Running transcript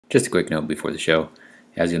Just a quick note before the show.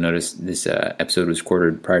 As you'll notice, this episode was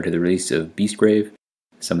recorded prior to the release of Beastgrave.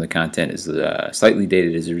 Some of the content is slightly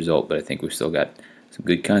dated as a result, but I think we've still got some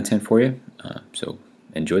good content for you. So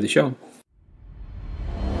enjoy the show.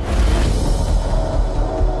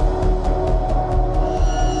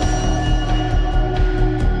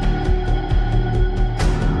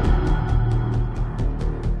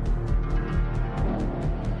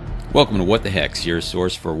 Welcome to What the Hex, your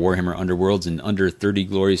source for Warhammer Underworlds and under 30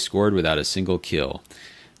 glories scored without a single kill.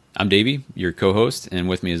 I'm Davey, your co-host, and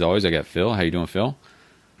with me as always I got Phil. How you doing, Phil?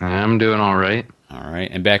 I'm doing all right. All right,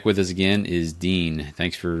 and back with us again is Dean.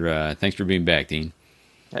 Thanks for being back, Dean.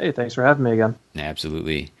 Hey, thanks for having me again.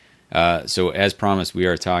 Absolutely. So as promised, we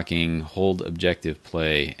are talking hold objective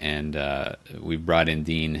play, and we brought in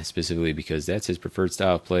Dean specifically because that's his preferred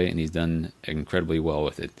style of play, and he's done incredibly well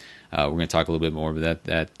with it. We're going to talk a little bit more about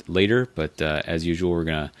that later, but as usual, we're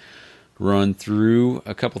going to run through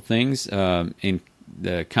a couple things. In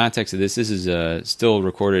the context of this is still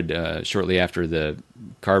recorded shortly after the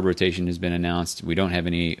card rotation has been announced. We don't have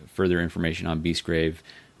any further information on Beastgrave.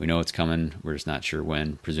 We know it's coming. We're just not sure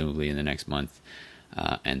when, presumably in the next month.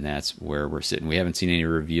 And that's where we're sitting. We haven't seen any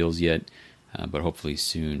reveals yet, but hopefully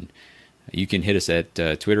soon. You can hit us at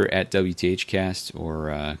Twitter at WTHcast,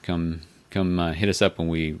 or come hit us up when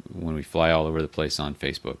we fly all over the place on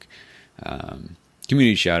Facebook.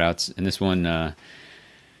 Community shout outs, and this one,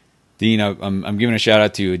 Dean, I'm giving a shout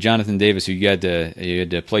out to Jonathan Davis, who you had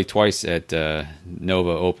to play twice at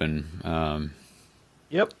Nova Open.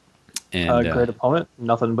 Yep. And great opponent.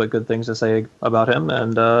 Nothing but good things to say about him,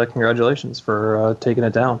 and congratulations for taking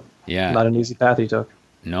it down. Yeah, not an easy path he took.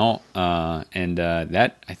 No, and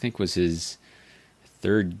that I think was his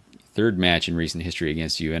third match in recent history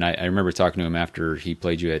against you. And I remember talking to him after he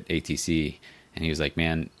played you at ATC, and he was like,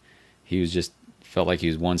 "Man, he was just felt like he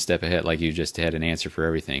was one step ahead, like you just had an answer for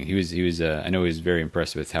everything." He was. I know he was very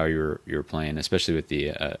impressed with how you were playing, especially with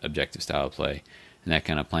the objective style of play, and that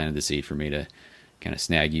kind of planted the seed for me to kind of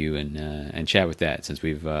snag you and chat with that, since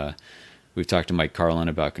we've talked to Mike Carlin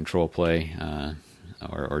about control play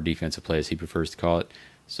or defensive play as he prefers to call it.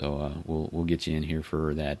 So we'll get you in here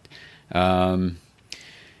for that.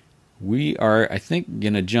 We are, I think,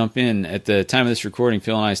 gonna jump in at the time of this recording.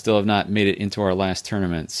 Phil and I still have not made it into our last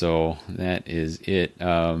tournament, so that is it.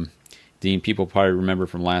 Dean, people probably remember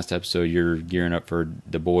from last episode you're gearing up for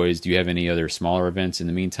the boys. Do you have any other smaller events in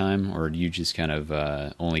the meantime, or do you just kind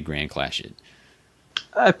of only Grand Clash it?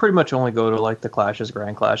 I pretty much only go to like the clashes,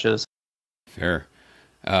 grand clashes. Fair.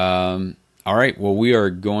 All right. Well, we are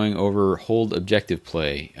going over hold objective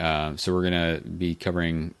play. So we're gonna be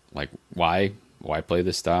covering like why play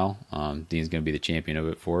this style. Dean's gonna be the champion of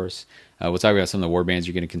it for us. We'll talk about some of the warbands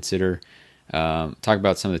you're gonna consider. Talk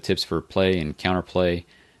about some of the tips for play and counterplay,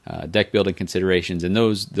 deck building considerations, and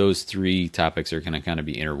those three topics are gonna kind of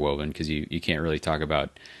be interwoven, because you can't really talk about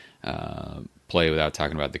play without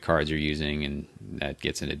talking about the cards you're using, and that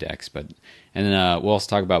gets into decks. And then we'll also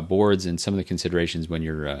talk about boards and some of the considerations when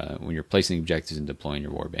you're placing objectives and deploying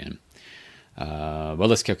your warband. Well,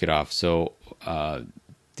 let's kick it off. So,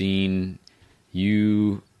 Dean,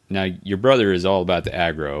 your brother is all about the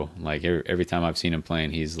aggro. Like every time I've seen him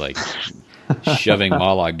playing, he's like shoving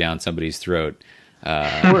Moloch down somebody's throat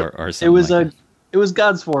or something. It was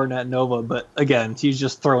God's Foreign at Nova, but again, he's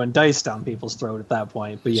just throwing dice down people's throat at that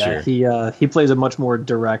point. But yeah, sure. He plays a much more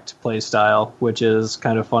direct play style, which is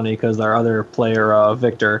kind of funny because our other player,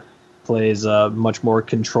 Victor, plays a much more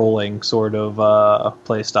controlling sort of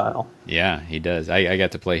play style. Yeah, he does. I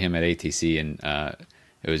got to play him at ATC, and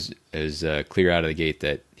it was clear out of the gate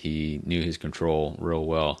that he knew his control real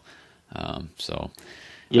well.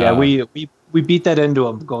 We beat that into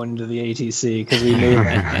him going into the ATC because we made him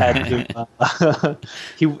had to.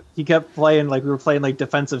 He kept playing like we were playing like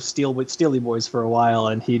defensive Steely Boys for a while,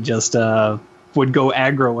 and he just would go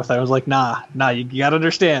aggro with it. I was like, nah, you gotta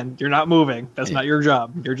understand, you're not moving. That's not your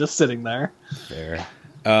job. You're just sitting there. Fair.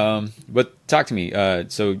 But talk to me.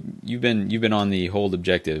 So you've been on the hold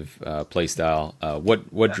objective play style.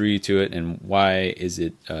 What drew you to it, and why is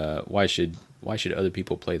it? Why should other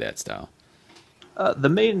people play that style? The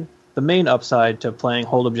main upside to playing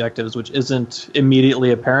hold objectives, which isn't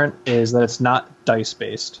immediately apparent, is that it's not dice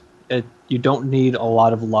based. You don't need a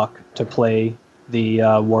lot of luck to play the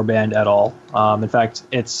warband at all. In fact,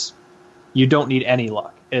 you don't need any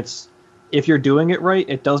luck. If you're doing it right,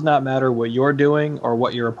 it does not matter what you're doing or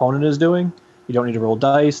what your opponent is doing. You don't need to roll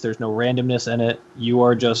dice. There's no randomness in it. You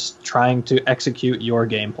are just trying to execute your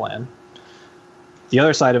game plan. The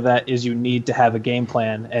other side of that is you need to have a game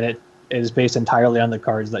plan, and it is based entirely on the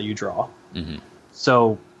cards that you draw. Mm-hmm.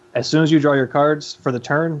 So as soon as you draw your cards for the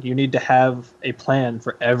turn, you need to have a plan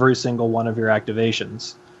for every single one of your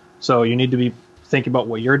activations. So you need to be thinking about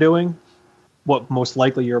what you're doing, what most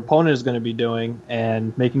likely your opponent is going to be doing,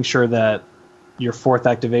 and making sure that your fourth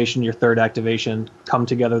activation, your third activation come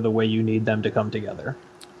together the way you need them to come together.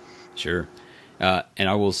 Sure. And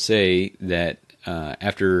I will say that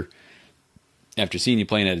after seeing you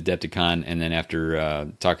playing at Adepticon, and then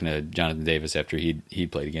after talking to Jonathan Davis after he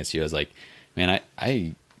played against you, I was like, man,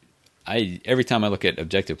 I every time I look at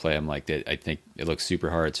objective play, I'm like, I think it looks super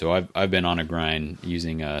hard. So I've been on a grind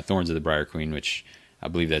using Thorns of the Briar Queen, which I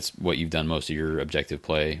believe that's what you've done most of your objective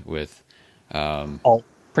play with.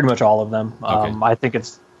 Pretty much all of them. Okay. I think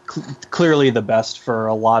it's clearly the best for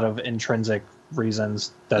a lot of intrinsic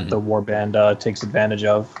reasons that the warband takes advantage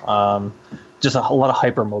of. Just a lot of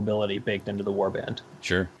hyper mobility baked into the warband.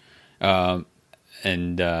 Sure. So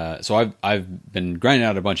I've been grinding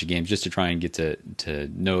out a bunch of games just to try and get to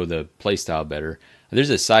know the play style better. There's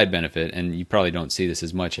a side benefit, and you probably don't see this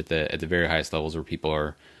as much at the very highest levels where people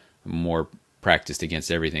are more practiced against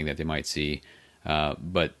everything that they might see.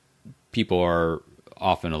 But people are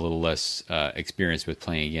often a little less experienced with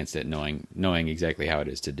playing against it, knowing exactly how it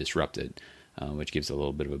is to disrupt it, which gives a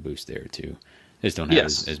little bit of a boost there too. They just don't have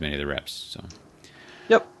as many of the reps. So.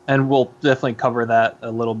 Yep, and we'll definitely cover that a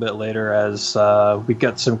little bit later as we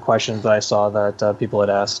get some questions that I saw that people had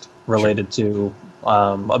asked related to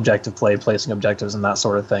objective play, placing objectives, and that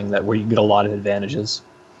sort of thing. Where you get a lot of advantages.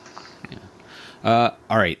 Yeah.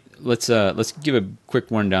 All right. Let's give a quick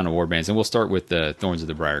rundown of warbands, and we'll start with the Thorns of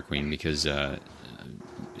the Briar Queen because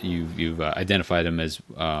you've identified him as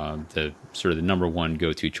the sort of the number one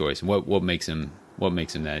go-to choice. And what makes him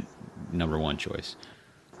that number one choice?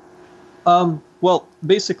 Well,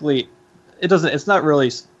 basically, it's not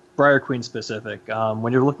really Briar Queen specific.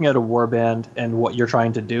 When you're looking at a warband and what you're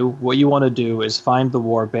trying to do, what you want to do is find the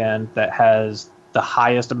warband that has the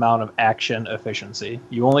highest amount of action efficiency.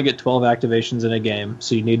 You only get 12 activations in a game,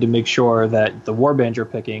 so you need to make sure that the warband you're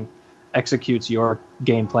picking executes your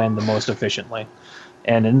game plan the most efficiently.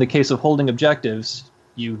 And in the case of holding objectives,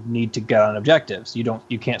 you need to get on objectives.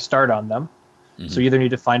 You can't start on them. Mm-hmm. So you either need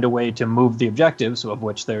to find a way to move the objectives, of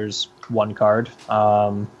which there's one card.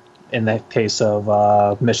 In the case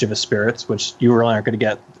of Mischievous Spirits, which you really aren't going to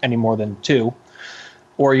get any more than 2,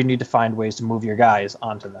 or you need to find ways to move your guys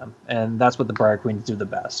onto them. And that's what the Briar Queens do the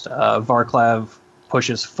best. Varklav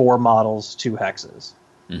pushes 4 models, 2 hexes,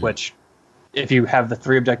 which if you have the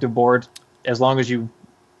 3 objective board, as long as you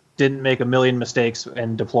didn't make a million mistakes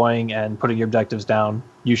in deploying and putting your objectives down,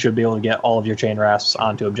 you should be able to get all of your chain rasps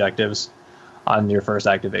onto objectives on your first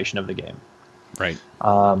activation of the game. Right.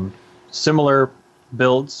 Similar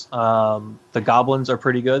builds. The goblins are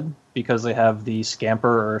pretty good because they have the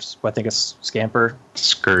scamper, or I think it's scamper.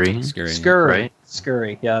 Scurry. Right?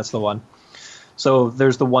 Scurry. Yeah, that's the one. So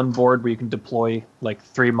there's the one board where you can deploy like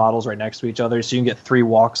 3 models right next to each other. So you can get 3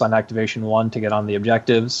 walks on activation 1 to get on the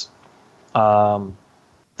objectives.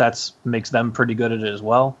 That makes them pretty good at it as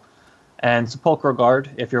well. And Sepulchral Guard,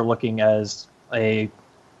 if you're looking as a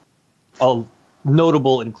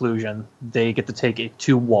notable inclusion, they get to take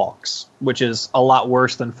 2 walks, which is a lot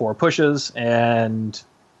worse than 4 pushes, and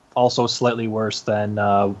also slightly worse than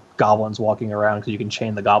goblins walking around, because you can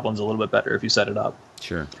chain the goblins a little bit better if you set it up.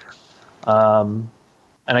 Sure. And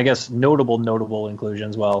I guess notable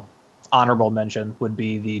inclusions, well, honorable mention would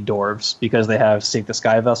be the dwarves, because they have Seek the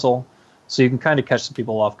Sky Vessel. So you can kind of catch some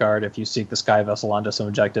people off guard if you Seek the Sky Vessel onto some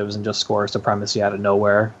objectives and just score supremacy out of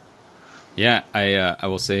nowhere. Yeah, I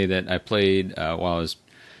will say that I played, while I was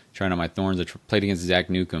trying out my Thorns, I played against Zach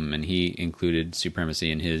Newcomb, and he included Supremacy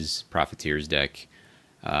in his Profiteers deck.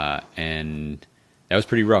 And that was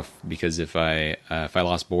pretty rough, because if I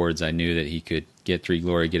lost boards, I knew that he could get 3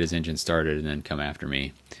 glory, get his engine started, and then come after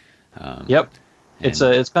me. Yep.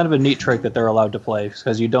 It's kind of a neat trick that they're allowed to play,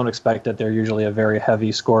 because you don't expect that they're usually a very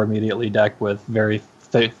heavy score immediately deck with very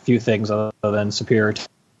few things other than Superior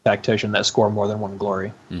Tactician that score more than 1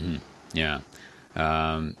 glory. Mm-hmm. Yeah.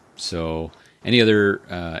 So any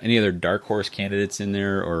other dark horse candidates in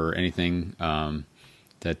there, or anything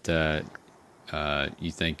that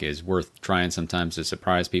you think is worth trying sometimes to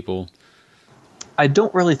surprise people? I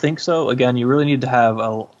don't really think so. Again, you really need to have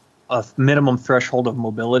a minimum threshold of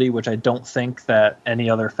mobility, which I don't think that any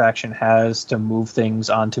other faction has, to move things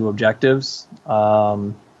onto objectives,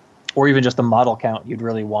 or even just the model count you'd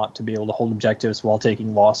really want to be able to hold objectives while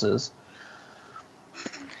taking losses.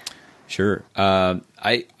 Sure.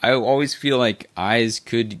 I always feel like eyes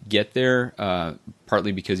could get there,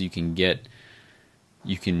 partly because you can get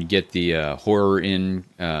the horror in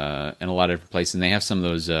a lot of different places, and they have some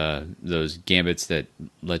of those gambits that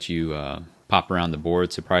let you pop around the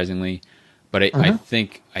board surprisingly. But I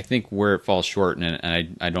think where it falls short,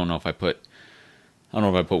 and I don't know if I put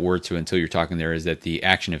words to it until you're talking there, is that the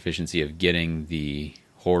action efficiency of getting the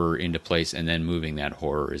horror into place and then moving that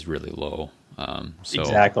horror is really low. So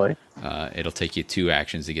exactly. It'll take you 2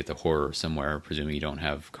 actions to get the horror somewhere, presuming you don't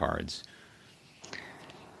have cards.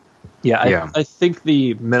 Yeah, I think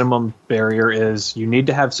the minimum barrier is you need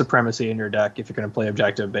to have supremacy in your deck if you're going to play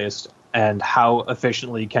objective based, and how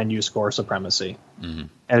efficiently can you score supremacy. And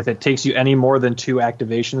if it takes you any more than 2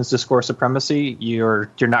 activations to score supremacy,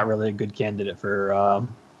 you're not really a good candidate for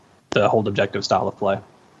the hold objective style of play.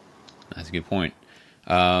 That's a good point.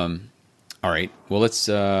 All right, well, let's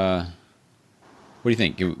what do you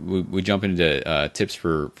think? We jump into tips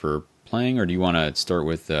for playing, or do you want to start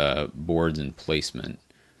with boards and placement?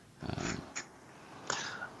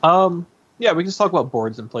 Yeah, we can just talk about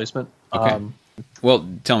boards and placement. Okay. Well,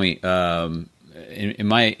 tell me, in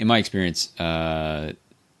my experience,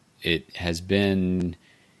 it has been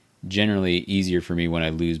generally easier for me when I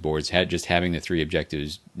lose boards. Just having the 3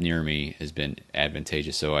 objectives near me has been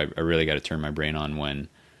advantageous. So I really got to turn my brain on when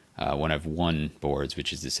I've won boards,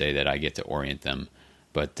 which is to say that I get to orient them.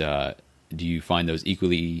 But do you find those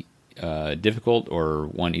equally difficult, or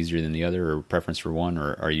one easier than the other, or preference for one,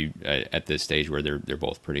 or are you at this stage where they're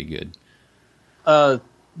both pretty good?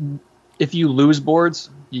 If you lose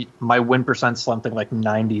boards, my win percent's something like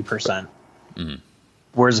 90%.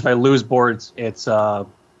 Whereas if I lose boards, it's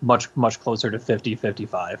much closer to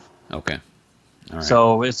 50-55. Okay. All right.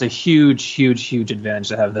 So it's a huge advantage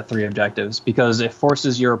to have the 3 objectives, because it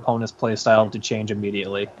forces your opponent's play style to change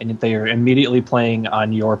immediately, and they are immediately playing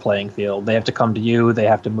on your playing field. They have to come to you. They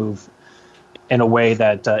have to move in a way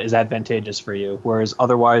that is advantageous for you. Whereas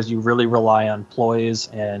otherwise, you really rely on ploys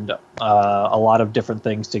and a lot of different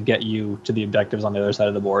things to get you to the objectives on the other side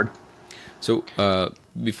of the board. So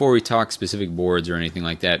before we talk specific boards or anything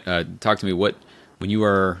like that, talk to me when you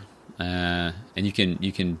are, and you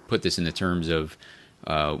can put this in the terms of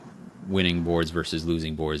winning boards versus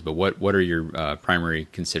losing boards. But what are your primary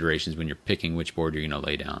considerations when you're picking which board you're going to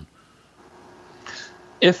lay down?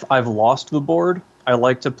 If I've lost the board, I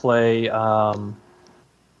like to play and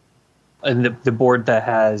the board that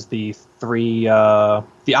has the 3,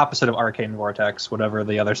 the opposite of Arcane Vortex, whatever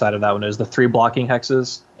the other side of that one is, the 3 blocking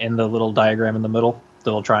hexes in the little diagram in the middle,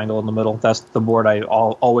 the little triangle in the middle. That's the board I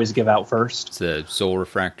always give out first. It's the Soul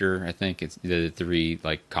Refractor, I think. It's the 3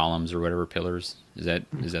 like columns or whatever, pillars. Is that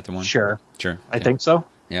the one? Sure. Okay. I think so.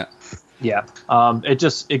 Yeah. Yeah.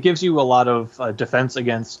 It gives you a lot of defense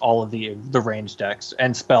against all of the ranged decks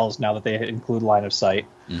and spells now that they include line of sight.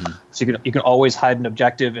 So you can always hide an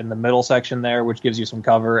objective in the middle section there, which gives you some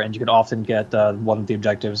cover, and you can often get one of the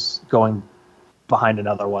objectives going behind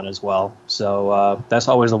another one as well. So that's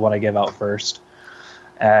always the one I give out first.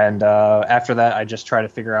 And after that, I just try to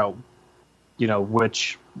figure out,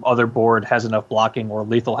 which other board has enough blocking or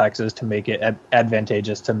lethal hexes to make it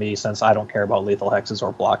advantageous to me, since I don't care about lethal hexes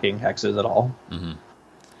or blocking hexes at all.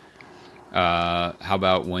 How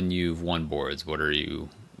about when you've won boards? What are your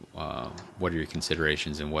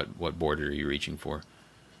considerations, and what board are you reaching for?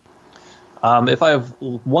 If I've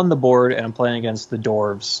won the board and I'm playing against the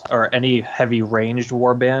dwarves or any heavy ranged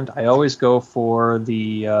warband, I always go for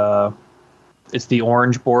it's the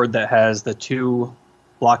orange board that has the 2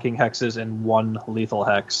 blocking hexes and 1 lethal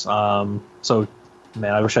hex. So,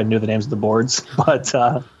 man, I wish I knew the names of the boards, but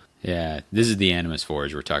yeah, this is the Animus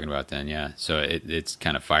Forge we're talking about then. Yeah, so it's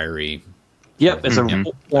kind of fiery. Yep, it's an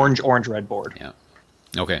orange red board. Yeah.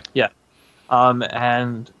 Okay. Yeah.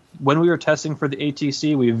 And when we were testing for the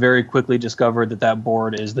ATC, we very quickly discovered that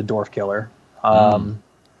board is the Dwarf Killer.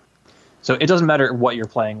 So it doesn't matter what you're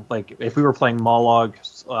playing. Like, if we were playing Mollog,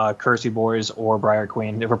 Cursey Boys, or Briar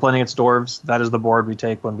Queen, if we're playing against dwarves, that is the board we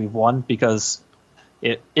take when we've won, because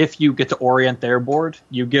if you get to orient their board,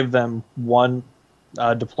 you give them 1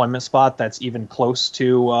 deployment spot that's even close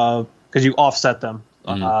to, because you offset them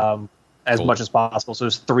as much as possible. So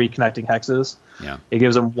there's 3 connecting hexes. Yeah. It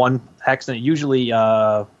gives them 1 hex, and it usually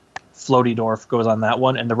Floaty Dwarf goes on that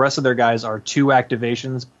one, and the rest of their guys are 2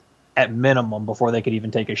 activations at minimum before they could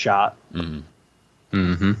even take a shot. And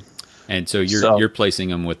so you're placing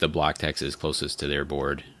them with the blocked hexes closest to their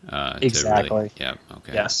board. Exactly. Yeah.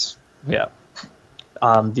 Okay. Yes. Yeah.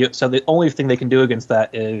 So the only thing they can do against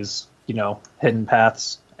that is, hidden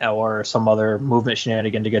paths or some other movement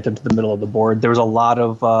shenanigan to get them to the middle of the board. There was a lot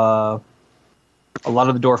of the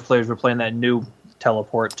dwarf players were playing that new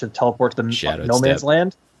teleport to the Shadowed no man's Step.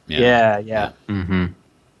 land. Yeah.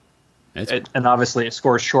 And obviously it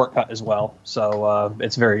scores shortcut as well, so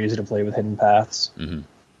it's very easy to play with hidden paths.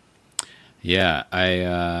 Yeah,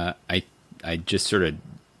 I just sort of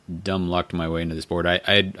dumb lucked my way into this board.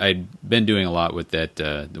 I'd been doing a lot with that,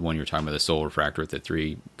 the one you were talking about, the Soul Refractor with the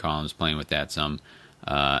 3 columns, playing with that some,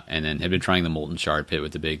 and then had been trying the Molten Shard Pit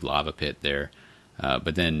with the big lava pit there,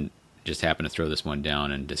 but then just happened to throw this one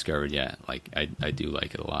down and discovered, I do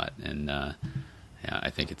like it a lot, and yeah, I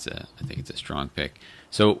think it's a strong pick.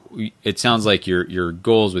 So it sounds like your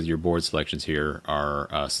goals with your board selections here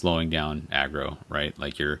are slowing down aggro, right?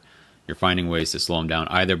 Like you're finding ways to slow them down,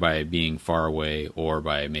 either by being far away or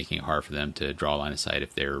by making it hard for them to draw line of sight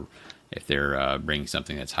if they're bringing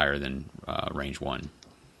something that's higher than range 1.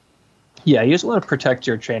 Yeah, you just want to protect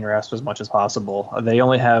your chain rasp as much as possible. They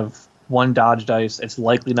only have 1 dodge dice. It's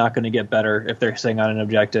likely not going to get better if they're sitting on an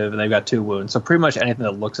objective, and they've got 2 wounds. So pretty much anything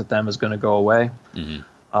that looks at them is going to go away.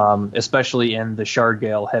 Mm-hmm. Especially in the Shard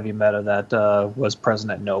Gale heavy meta that was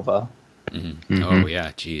present at Nova. Mm-hmm. Mm-hmm. Oh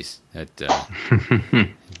yeah, geez, that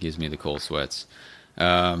gives me the cold sweats.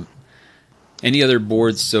 Any other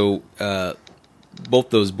boards? So both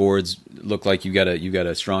those boards look like you got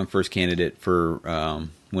a strong first candidate for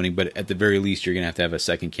winning, but at the very least, you're gonna have a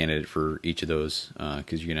second candidate for each of those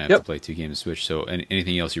because you're gonna have to play 2 games of Switch. So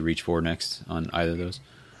anything else you reach for next on either of those?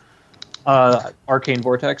 Arcane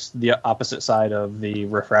Vortex, the opposite side of the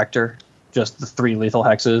Refractor. Just the 3 lethal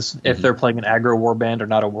hexes. If they're playing an aggro warband or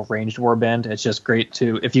not a ranged warband, it's just great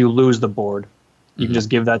to, if you lose the board, you can just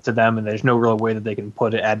give that to them, and there's no real way that they can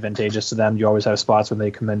put it advantageous to them. You always have spots when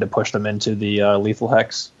they come in to push them into the lethal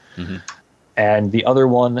hex. Mm-hmm. And the other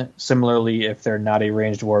one, similarly, if they're not a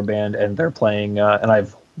ranged warband and they're playing, and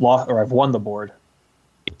I've won the board,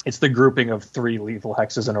 it's the grouping of 3 lethal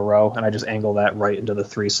hexes in a row, and I just angle that right into the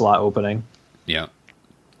 3 slot opening. Yeah.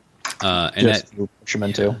 And just that push them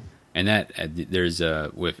into. And that there's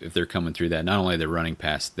if they're coming through that, not only they're running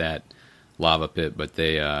past that lava pit, but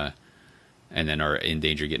they and then are in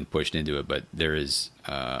danger of getting pushed into it. But there is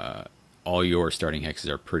all your starting hexes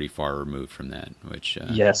are pretty far removed from that, which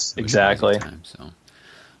yes, exactly. So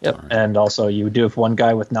yep, right. And also you do have one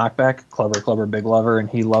guy with knockback, Clubber Big Lover, and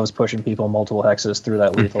he loves pushing people multiple hexes through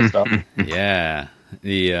that lethal stuff. Yeah,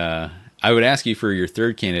 I would ask you for your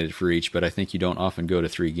third candidate for each, but I think you don't often go to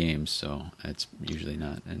 3 games, so that's usually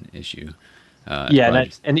not an issue.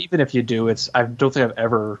 And even if you do, I don't think I've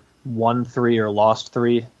ever won 3 or lost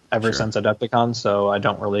 3 ever since Adepticon, so I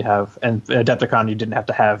don't really have. And Adepticon, you didn't have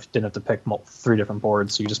to pick 3 different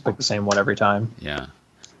boards, so you just pick the same one every time. Yeah.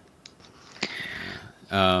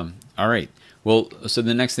 All right. Well, so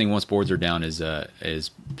the next thing once boards are down is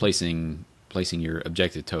placing your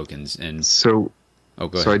objective tokens, and so. Oh,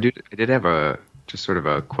 go ahead. So I did have just sort of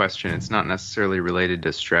a question. It's not necessarily related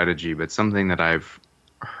to strategy, but something that I've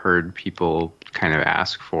heard people kind of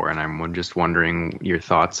ask for, and I'm just wondering your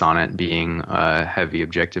thoughts on it. Being a heavy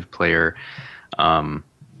objective player,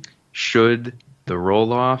 should the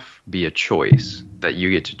roll-off be a choice that you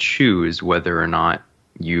get to choose whether or not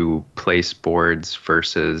you place boards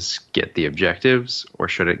versus get the objectives, or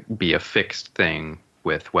should it be a fixed thing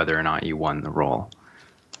with whether or not you won the roll?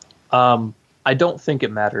 I don't think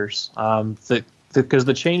it matters. Because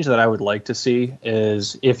the change that I would like to see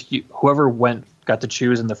is if whoever got to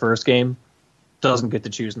choose in the first game doesn't get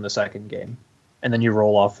to choose in the second game, and then you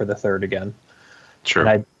roll off for the third again.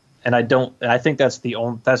 Sure. And I think that's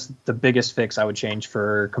the biggest fix I would change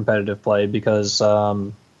for competitive play, because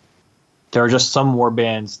there are just some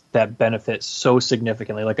warbands that benefit so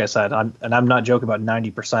significantly. Like I said, I'm not joking about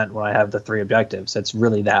 90% when I have the 3 objectives. It's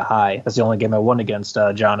really that high. That's the only game I won against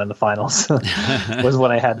John in the finals was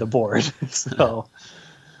when I had the board. So,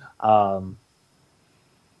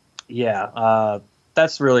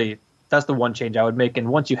 that's the one change I would make. And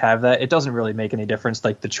once you have that, it doesn't really make any difference,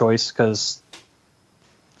 like the choice, because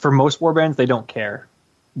for most warbands, they don't care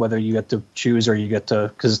whether you get to choose or you get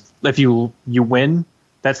to, because if you win,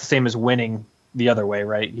 that's the same as winning the other way,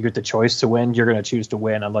 right? You get the choice to win. You're going to choose to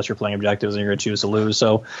win unless you're playing objectives, and you're going to choose to lose.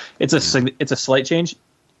 So it's a slight change.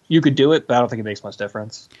 You could do it, but I don't think it makes much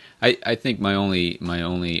difference. I think my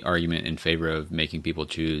only argument in favor of making people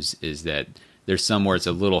choose is that there's some where it's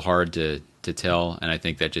a little hard to tell, and I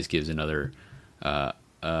think that just gives another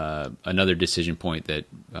decision point that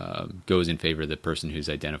goes in favor of the person who's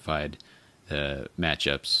identified the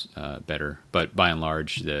matchups better, but by and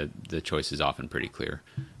large, the choice is often pretty clear.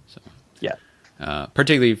 So yeah,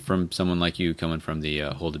 particularly from someone like you coming from the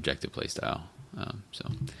hold objective play style.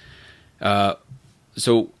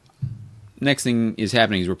 So next thing is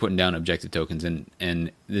happening is we're putting down objective tokens,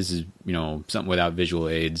 and this is something without visual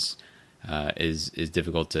aids is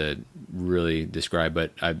difficult to really describe,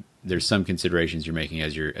 but there's some considerations you're making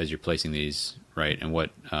as you're placing these, right, and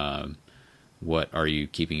what are you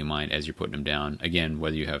keeping in mind as you're putting them down? Again,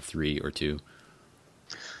 whether you have 3 or 2.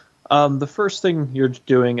 The first thing you're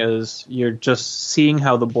doing is you're just seeing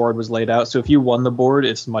how the board was laid out. So if you won the board,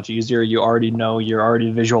 it's much easier. You already know, you're already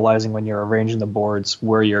visualizing when you're arranging the boards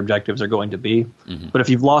where your objectives are going to be. Mm-hmm. But if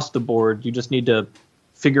you've lost the board, you just need to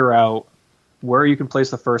figure out where you can place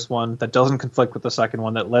the first one that doesn't conflict with the second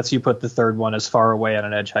one, that lets you put the third one as far away on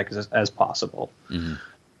an edge hex as possible. Mm-hmm.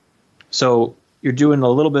 So you're doing a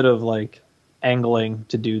little bit of like angling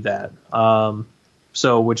to do that.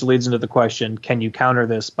 So, which leads into the question, can you counter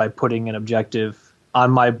this by putting an objective on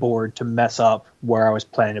my board to mess up where I was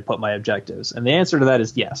planning to put my objectives? And the answer to that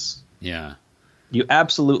is yes. Yeah. You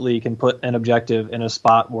absolutely can put an objective in a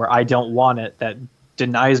spot where I don't want it, that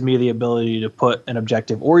denies me the ability to put an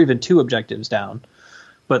objective or even two objectives down.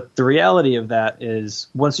 But the reality of that is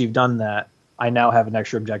once you've done that, I now have an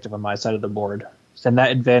extra objective on my side of the board. And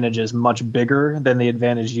that advantage is much bigger than the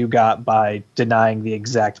advantage you got by denying the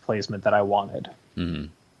exact placement that I wanted. Mm-hmm.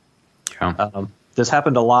 Yeah. This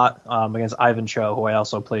happened a lot against Ivan Cho, who I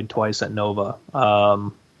also played twice at Nova.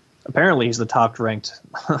 Apparently, he's the top-ranked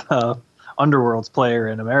Underworlds player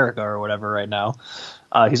in America or whatever right now.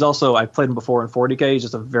 He's also, I've played him before in 40K. He's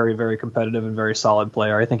just a very, very competitive and very solid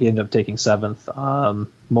player. I think he ended up taking 7th,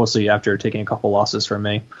 mostly after taking a couple losses from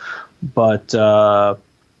me. But,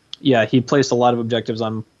 yeah, he placed a lot of objectives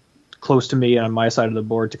on close to me and on my side of the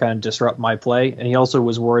board to kind of disrupt my play. And he also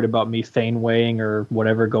was worried about me feign weighing or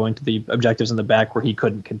whatever, going to the objectives in the back where he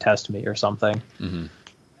couldn't contest me or something. Mm-hmm.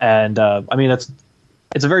 And, I mean, it's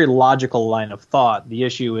a very logical line of thought. The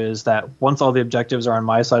issue is that once all the objectives are on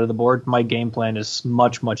my side of the board, my game plan is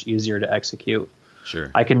much, much easier to execute. Sure.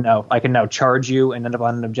 I can now charge you and end up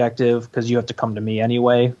on an objective because you have to come to me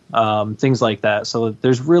anyway. Things like that. So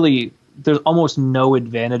there's almost no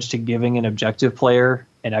advantage to giving an objective player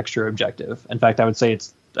an extra objective. In fact, I would say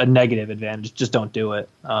it's a negative advantage. Just don't do it.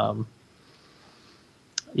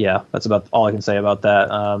 Yeah, that's about all I can say about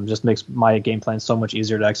that. Just makes my game plan so much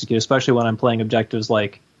easier to execute, especially when I'm playing objectives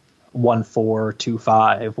like 1-4,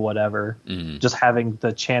 2-5, whatever. Mm-hmm. Just having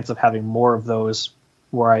the chance of having more of those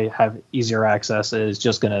where I have easier access is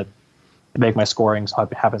just going to make my scoring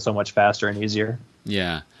happen so much faster and easier.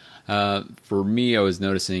 Yeah. For me, I was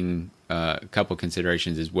noticing a couple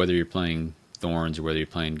considerations is whether you're playing Thorns or whether you're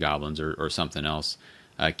playing Goblins or something else,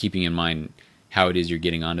 keeping in mind how it is you're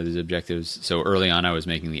getting onto these objectives. So early on, I was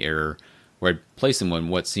making the error where I'd place them in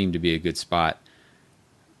what seemed to be a good spot,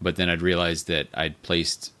 but then I'd realized that I'd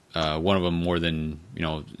placed one of them more than 2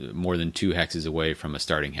 hexes away from a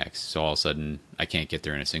starting hex. So all of a sudden, I can't get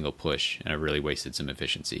there in a single push, and I really wasted some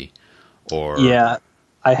efficiency. Or yeah,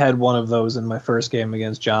 I had one of those in my first game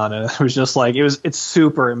against John, and it was just like it's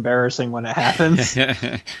super embarrassing when it happens.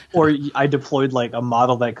 Or I deployed like a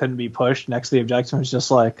model that couldn't be pushed next to the objective. It was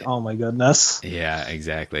just like, oh my goodness. Yeah,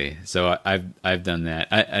 exactly. So I've done that,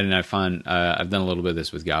 I found I've done a little bit of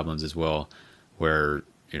this with Goblins as well, where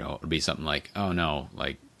it'll be something like, oh no,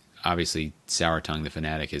 like obviously Sour Tongue the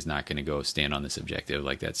Fanatic is not going to go stand on this objective.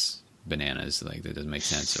 Like that's bananas. Like that doesn't make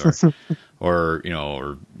sense. Or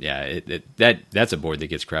that's a board that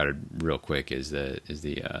gets crowded real quick is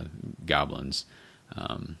the Goblins.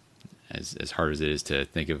 As hard as it is to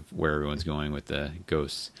think of where everyone's going with the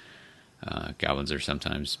ghosts, Goblins are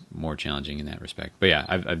sometimes more challenging in that respect. But yeah,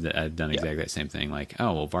 I've done exactly that same thing. Like,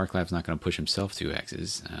 oh well, Varklav's not going to push himself 2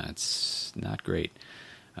 hexes. It's not great.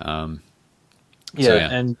 And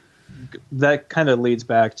that kind of leads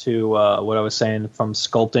back to what I was saying from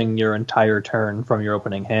sculpting your entire turn from your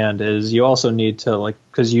opening hand is you also need to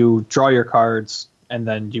because you draw your cards and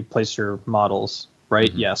then you place your models, right?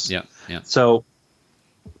 Mm-hmm. Yes. Yeah. So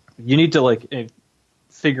you need to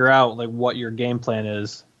figure out what your game plan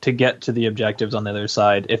is to get to the objectives on the other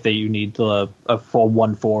side if you need a full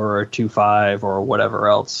 1-4 or a 2-5 or whatever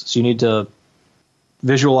else. So you need to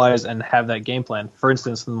visualize and have that game plan. For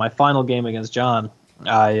instance, in my final game against John,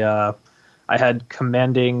 I had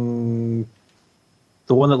commanding,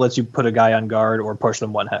 the one that lets you put a guy on guard or push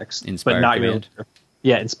them 1 hex. Inspired Command.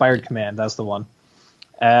 Inspired Command, that's the one.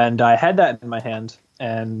 And I had that in my hand,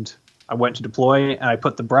 and I went to deploy, and I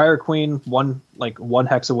put the Briar Queen one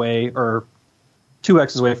hex away, or 2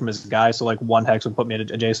 hexes away from his guy, so 1 hex would put me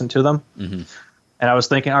adjacent to them. Mm-hmm. And I was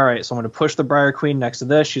thinking, all right, so I'm going to push the Briar Queen next to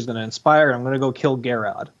this, she's going to inspire, and I'm going to go kill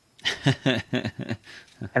Garrod.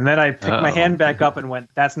 And then I picked my hand back up and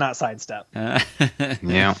went, that's not sidestep.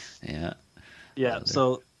 Yeah.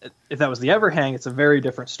 So if that was the Everhang, it's a very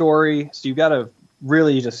different story. So you got to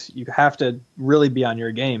really you have to really be on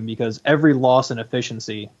your game, because every loss in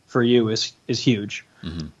efficiency for you is huge.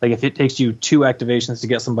 Mm-hmm. If it takes you 2 activations to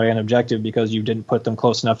get somebody on objective because you didn't put them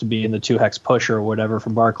close enough to be in the 2 hex push or whatever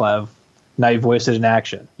from Varklav, now you've wasted an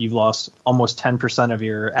action. You've lost almost 10% of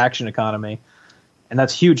your action economy. and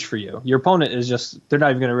that's huge for you. Your opponent is they're not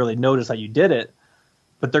even going to really notice that you did it,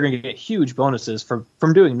 but they're going to get huge bonuses from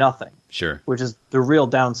doing nothing. Sure. Which is the real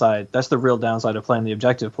downside. That's the real downside of playing the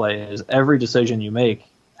objective play, is every decision you make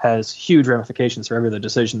has huge ramifications for every other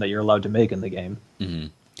decision that you're allowed to make in the game.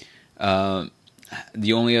 Mm-hmm.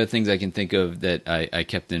 The only other things I can think of that I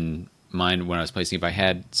kept in mind when I was placing, if I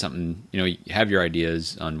had something, you have your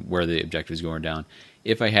ideas on where the objective is going down.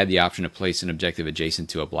 If I had the option to place an objective adjacent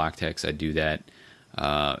to a block text, I'd do that.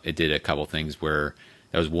 It did a couple things where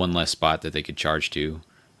there was one less spot that they could charge to.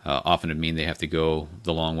 Often it would mean they have to go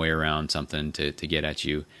the long way around something to get at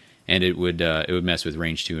you, and it would mess with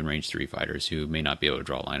range 2 and range 3 fighters who may not be able to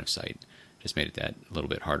draw line of sight. Just made it that a little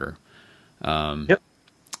bit harder. Yep.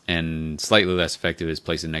 And slightly less effective is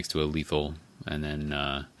placing next to a lethal, and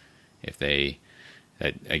then if they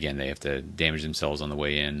have to damage themselves on the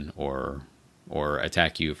way in or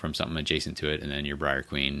attack you from something adjacent to it, and then your Briar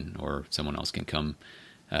Queen or someone else can come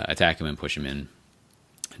attack him and push him in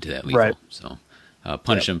to that lethal. Right. So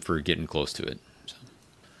punish them for getting close to it. So.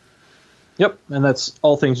 Yep, and that's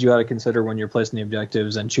all things you got to consider when you're placing the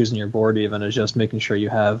objectives and choosing your board. Even is just making sure you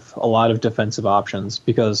have a lot of defensive options,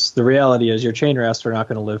 because the reality is your chain rest are not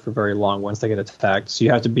going to live for very long once they get attacked. So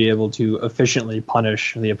you have to be able to efficiently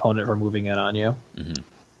punish the opponent for moving in on you. Mm-hmm.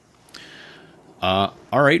 All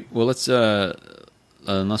right. Well, let's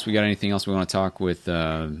unless we got anything else we want to talk with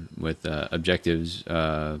objectives,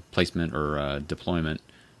 placement, or deployment,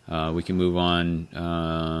 we can move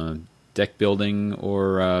on. Deck building,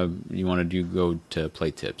 or you want to go to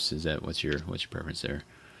play tips? Is that what's your preference there?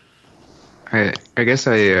 I guess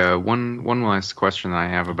one last question I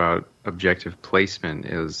have about objective placement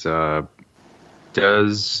is does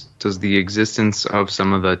the existence of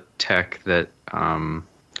some of the tech that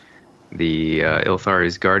the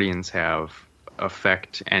Ilthari's Guardians have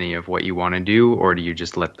affect any of what you want to do, or do you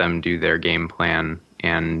just let them do their game plan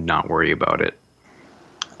and not worry about it?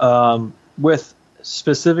 With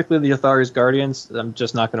specifically the Ilthari's Guardians, I'm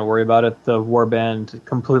just not going to worry about it. The warband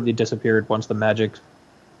completely disappeared once the magic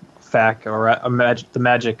the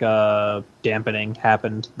magic dampening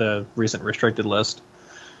happened, the recent restricted list.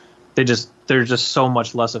 They're just so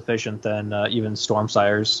much less efficient than even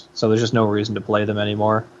Stormsires, so there's just no reason to play them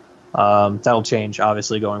anymore. That'll change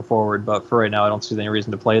obviously going forward, but for right now I don't see any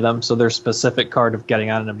reason to play them. So their specific card of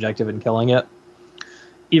getting on an objective and killing it,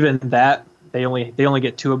 even that, they only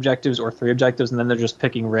get 2 objectives or 3 objectives, and then they're just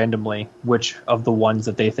picking randomly which of the ones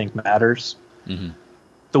that they think matters. Mm-hmm.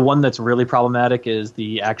 The one that's really problematic is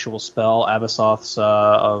the actual spell Abasoth's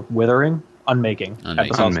Withering, Unmaking.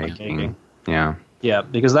 Unmaking. Yeah,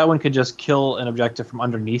 because that one could just kill an objective from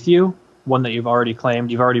underneath you, one that you've already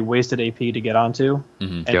claimed. You've already wasted AP to get onto,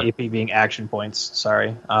 mm-hmm. and AP being action points.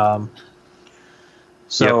 Sorry.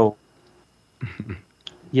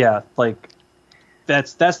 Yeah, like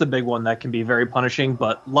that's the big one that can be very punishing.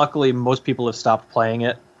 But luckily, most people have stopped playing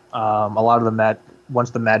it. A lot of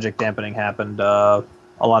once the magic dampening happened, a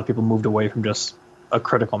lot of people moved away from just a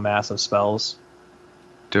critical mass of spells.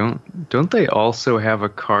 Don't they also have a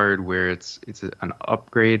card where it's an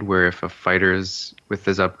upgrade where if a fighter's with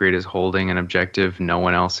this upgrade is holding an objective, no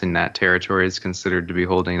one else in that territory is considered to be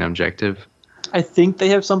holding an objective? I think they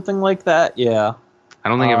have something like that. Yeah. I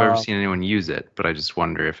don't think I've ever seen anyone use it, but I just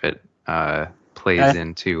wonder if it plays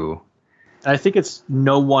into. I think it's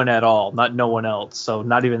no one at all, not no one else. So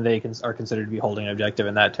not even they are considered to be holding an objective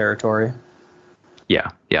in that territory.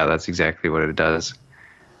 Yeah, that's exactly what it does.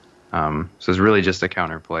 So it's really just a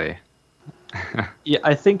counterplay. Yeah,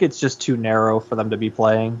 I think it's just too narrow for them to be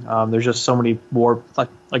playing. There's just so many more. Like,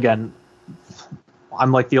 again,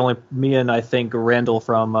 I'm like me and I think Randall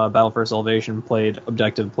from Battle for Salvation played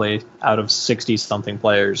objective play out of 60-something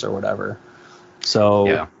players or whatever. So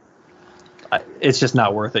yeah. It's just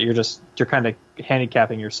not worth it. You're kind of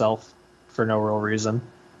handicapping yourself for no real reason.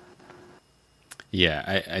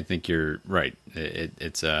 Yeah, I think you're right.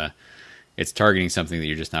 It's targeting something that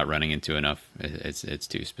you're just not running into enough. It's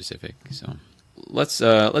too specific. So let's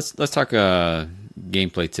talk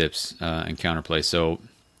gameplay tips and counterplay. So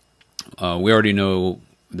we already know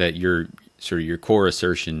that your core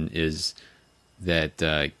assertion is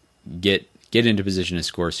that get into position to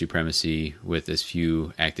score supremacy with as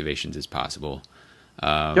few activations as possible.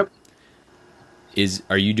 Yep.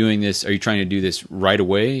 Are you doing this? Are you trying to do this right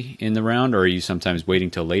away in the round, or are you sometimes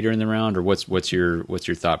waiting till later in the round, or what's your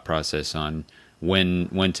thought process on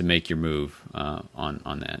when to make your move on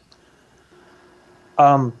that?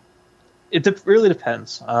 It really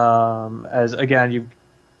depends. As again, if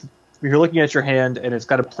you're looking at your hand and it's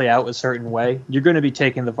got to play out a certain way, you're going to be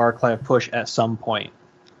taking the Varclav push at some point.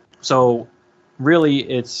 So really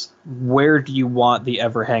it's where do you want the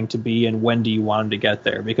Everhang to be and when do you want him to get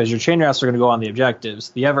there? Because your chain rafts are going to go on the objectives.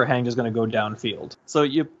 The Everhang is going to go downfield. So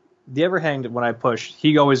the Everhang, when I push,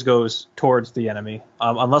 he always goes towards the enemy,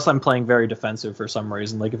 unless I'm playing very defensive for some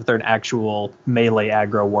reason. Like if they're an actual melee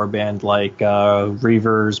aggro warband like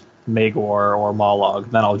Reavers, Magor, or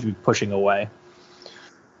Mollog, then I'll be pushing away.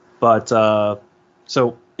 But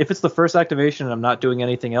so if it's the first activation and I'm not doing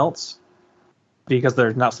anything else, because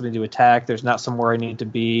there's not something to attack, there's not somewhere I need to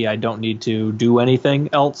be, I don't need to do anything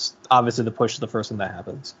else, obviously the push is the first thing that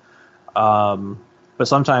happens. But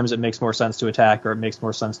sometimes it makes more sense to attack, or it makes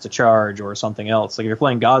more sense to charge, or something else. Like if you're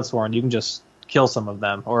playing Godsworn, you can just kill some of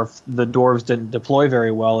them. Or if the dwarves didn't deploy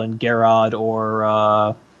very well and Garrod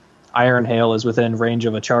or Ironhail is within range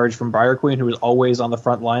of a charge from Briar Queen, who is always on the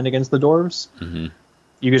front line against the dwarves,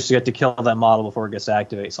 you just get to kill that model before it gets to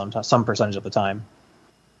activate some percentage of the time.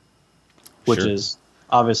 Which is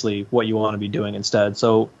obviously what you want to be doing instead.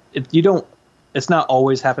 So it's not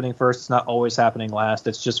always happening first, it's not always happening last.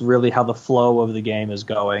 It's just really how the flow of the game is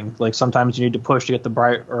going. Like sometimes you need to push to get the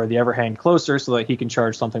Bright or the Everhang closer so that he can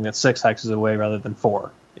charge something that's 6 hexes away rather than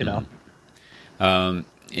 4. You know.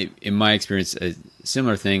 In my experience, a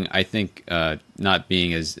similar thing. I think not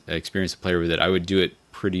being as experienced a player with it, I would do it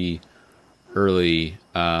pretty early.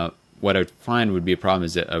 What I would find would be a problem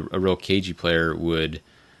is that a real cagey player would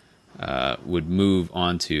find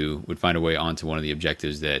a way onto one of the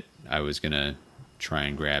objectives that I was going to try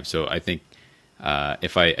and grab. So I think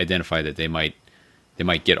if I identify that they might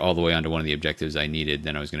get all the way onto one of the objectives I needed,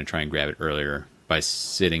 then I was going to try and grab it earlier. By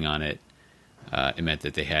sitting on it, it meant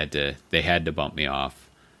that they had to bump me off.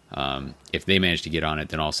 If they managed to get on it,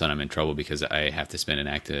 then all of a sudden I'm in trouble because I have to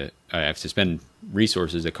spend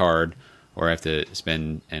resources, a card, or I have to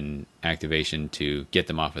spend an activation to get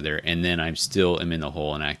them off of there, and then I'm still in the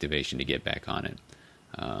hole in activation to get back on it.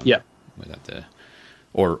 Without the,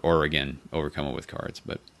 or again overcome it with cards.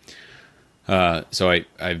 But so I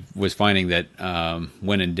was finding that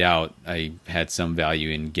when in doubt, I had some value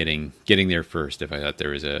in getting there first if I thought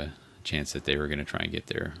there was a chance that they were going to try and get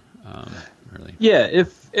there early. Yeah,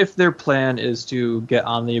 if their plan is to get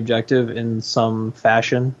on the objective in some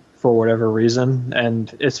fashion, for whatever reason,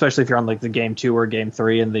 and especially if you're on like the game 2 or game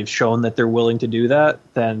 3 and they've shown that they're willing to do that,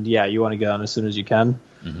 then yeah, you want to get on as soon as you can.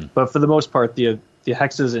 But for the most part, the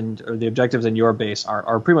hexes or the objectives in your base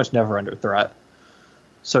are pretty much never under threat.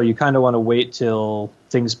 So you kind of want to wait till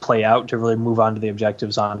things play out to really move on to the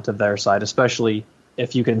objectives onto their side, especially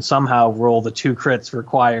if you can somehow roll the 2 crits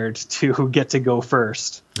required to get to go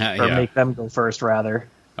first, or make them go first rather.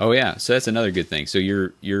 Oh yeah, so that's another good thing. So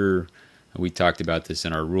we talked about this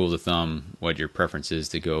in our rules of thumb, what your preference is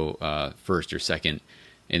to go first or second.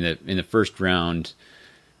 In the first round,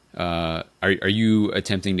 are you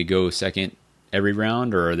attempting to go second every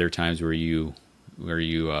round, or are there times where you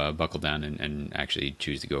buckle down and actually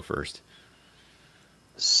choose to go first?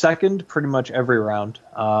 Second, pretty much every round.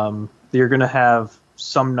 You're going to have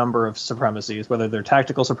some number of supremacies, whether they're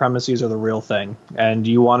tactical supremacies or the real thing, and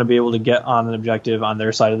you want to be able to get on an objective on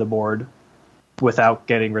their side of the board without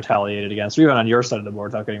getting retaliated against, or even on your side of the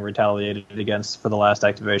board without getting retaliated against for the last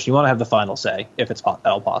activation. You want to have the final say if it's at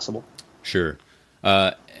all possible. Sure.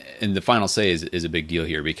 And the final say is a big deal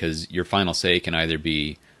here, because your final say can either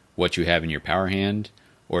be what you have in your power hand,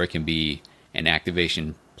 or it can be an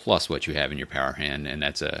activation plus what you have in your power hand, and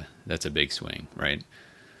that's a big swing, right?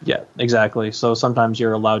 Yeah, exactly. So sometimes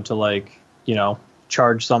you're allowed to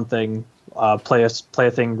charge something, play a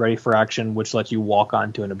thing ready for action, which lets you walk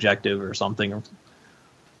onto an objective or something.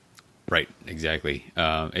 Right, exactly.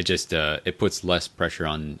 It just it puts less pressure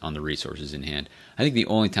on the resources in hand. I think the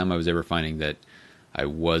only time I was ever finding that the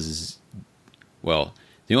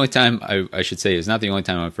only time I should say is not the only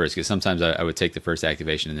time I went first, because sometimes I would take the first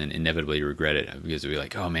activation and then inevitably regret it, because it would be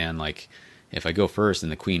like, oh man, like if I go first,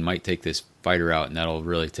 and the queen might take this fighter out, and that'll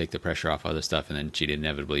really take the pressure off other stuff, and then she'd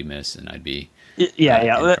inevitably miss, and I'd be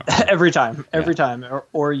every time,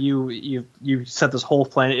 or you set this whole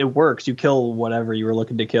plan, it works, you kill whatever you were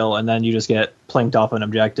looking to kill, and then you just get plinked off an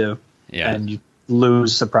objective, and you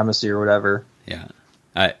lose supremacy or whatever. Yeah,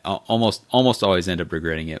 I almost always end up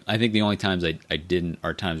regretting it. I think the only times I didn't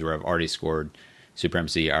are times where I've already scored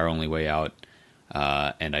supremacy, our only way out,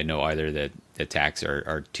 and I know either that the attacks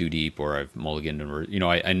are too deep, or I've mulliganed, or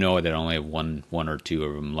I know that I only have one or two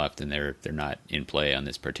of them left, and they're not in play on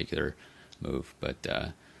this particular move.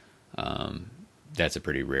 But that's a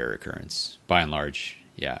pretty rare occurrence. By and large,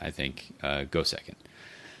 yeah, I think go second.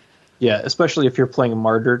 Yeah, especially if you're playing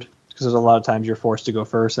martyred, because there's a lot of times you're forced to go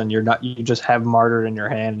first, and you just have martyred in your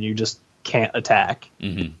hand, and you just can't attack.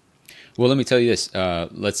 Mm-hmm. Well, let me tell you this.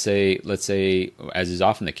 Let's say, as is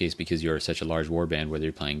often the case, because you're such a large warband, whether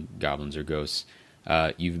you're playing goblins or ghosts,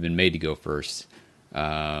 you've been made to go first.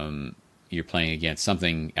 You're playing against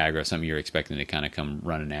something aggro, something you're expecting to kind of come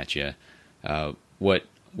running at you.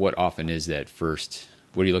 What often is that first?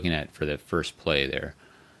 What are you looking at for the first play there?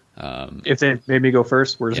 If they made me go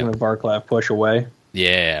first, we're just Yep. going to Varclav push away.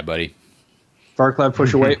 Yeah, buddy. Varclav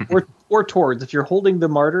push away, or towards. If you're holding the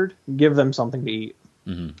martyred, give them something to eat.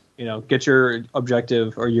 Mm-hmm. You know, get your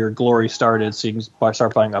objective or your glory started so you can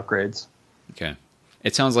start buying upgrades. Okay.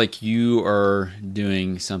 It sounds like you are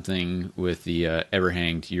doing something with the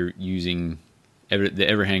Everhanged. You're using the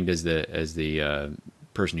Everhanged as the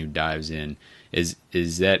person who dives in. Is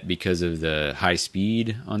that because of the high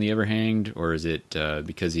speed on the Everhanged, or is it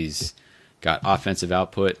because he's got offensive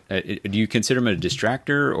output? Do you consider him a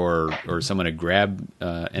distractor or someone to grab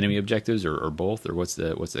enemy objectives, or both, or what's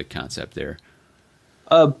the concept there?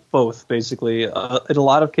 Both, basically. In a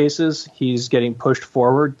lot of cases, he's getting pushed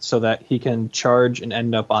forward so that he can charge and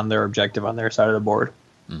end up on their objective on their side of the board.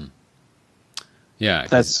 Mm. Yeah,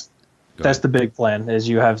 that's the big plan. Is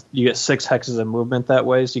you get 6 hexes of movement that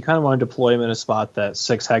way, so you kind of want to deploy him in a spot that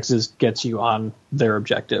 6 hexes gets you on their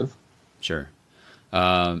objective. Sure.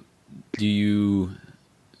 Do you?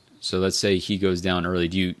 So let's say he goes down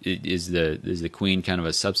early. Is the queen kind of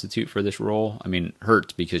a substitute for this role? I mean,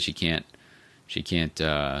 hurt because she can't get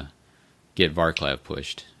Varclav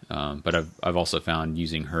pushed. But I've also found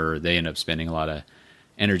using her, they end up spending a lot of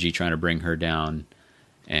energy trying to bring her down,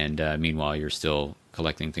 and meanwhile you're still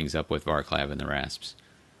collecting things up with Varclav and the Rasps.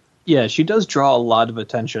 Yeah, she does draw a lot of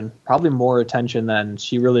attention, probably more attention than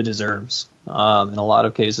she really deserves in a lot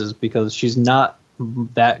of cases, because she's not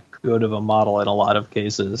that good of a model in a lot of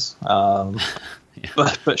cases. Yeah.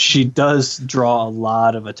 But she does draw a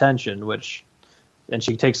lot of attention, and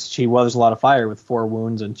she weathers a lot of fire with 4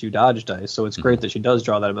 wounds and 2 dodge dice, so it's great that she does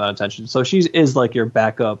draw that amount of attention. So she is like your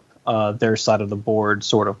backup, their side of the board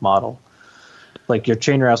sort of model. Like your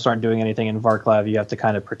chain rasps aren't doing anything in Varclav, you have to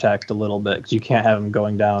kind of protect a little bit because you can't have him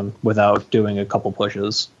going down without doing a couple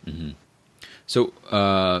pushes. Mm-hmm. So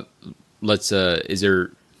let's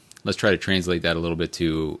try to translate that a little bit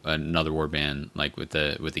to another warband, like with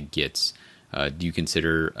the Gits. Do you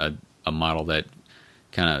consider a model that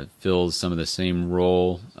kind of fills some of the same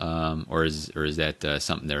role, or is that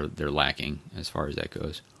something they're lacking as far as that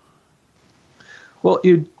goes? Well,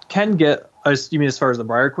 you can get. You mean as far as the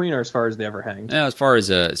Briar Queen, or as far as the Everhanged? Yeah, as far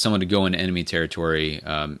as someone to go into enemy territory,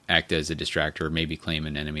 act as a distractor, maybe claim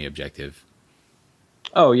an enemy objective.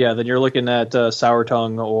 Oh yeah, then you're looking at Sour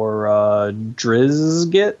Tongue or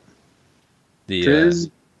Drizgit. The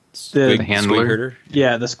handler. Squig herder.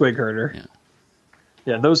 Yeah, the Squig herder.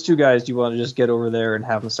 Yeah, those 2 guys you want to just get over there and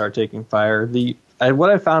have them start taking fire.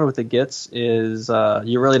 What I found with the Gits is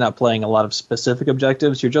you're really not playing a lot of specific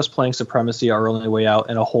objectives. You're just playing Supremacy, Our Only Way Out,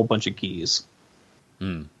 and a whole bunch of keys.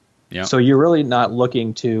 Yeah. So you're really not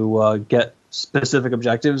looking to get specific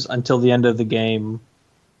objectives until the end of the game,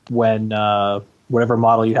 when whatever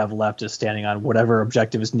model you have left is standing on whatever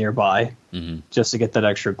objective is nearby, just to get that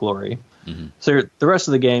extra glory. Mm-hmm. So the rest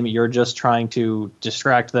of the game, you're just trying to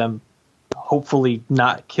distract them, hopefully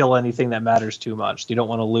not kill anything that matters too much. You don't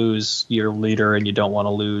want to lose your leader, and you don't want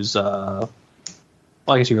to lose... well,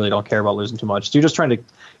 I guess you really don't care about losing too much. So you're just trying to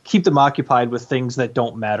keep them occupied with things that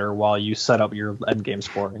don't matter while you set up your endgame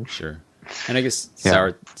scoring. Sure. And I guess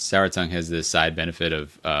Sour Tongue has the side benefit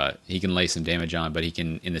of he can lay some damage on, but he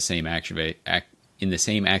can, in the same activation,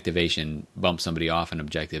 bump somebody off an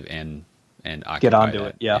objective and occupy get onto that.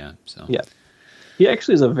 it. Yeah. So. Yeah. He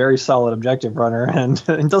actually is a very solid objective runner, and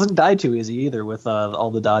doesn't die too easy either with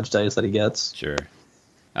all the dodge dice that he gets. Sure.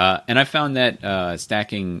 And I found that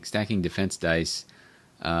stacking defense dice,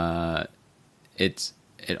 it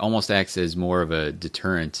almost acts as more of a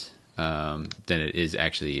deterrent than it is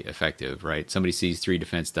actually effective, right? Somebody sees 3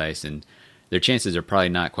 defense dice, and their chances are probably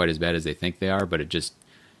not quite as bad as they think they are, but it just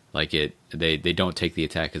they don't take the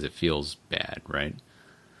attack because it feels bad, right?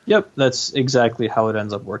 Yep, that's exactly how it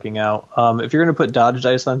ends up working out. If you're going to put dodge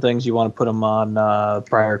dice on things, you want to put them on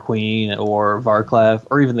Briar Queen or Varclav,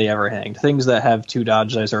 or even the Everhanged. Things that have 2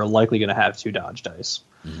 dodge dice are likely going to have 2 dodge dice.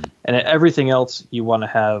 Mm-hmm. And everything else, you want to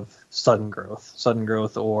have sudden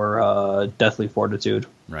growth or Deathly Fortitude.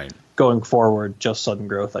 Right. Going forward, just sudden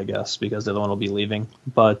growth, I guess, because the other one will be leaving.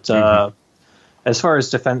 But as far as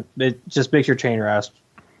defense, it just makes your chain rasp.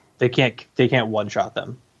 They can't one-shot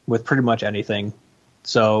them with pretty much anything.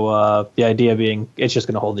 So the idea being, it's just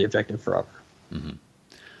going to hold the objective forever. Mm-hmm.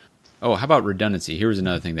 Oh, how about redundancy? Here was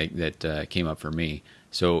another thing that came up for me.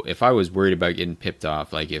 So if I was worried about getting pipped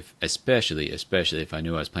off, like especially if I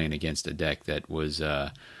knew I was playing against a deck that was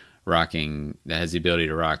that has the ability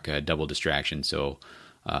to rock double distraction. So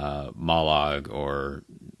Mollog or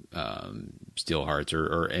Steel Hearts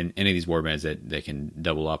or any of these warbands that can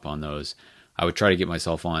double up on those. I would try to get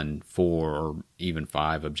myself on 4 or even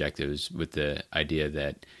 5 objectives with the idea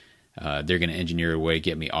that they're going to engineer a way to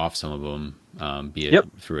get me off some of them, be it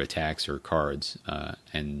through attacks or cards,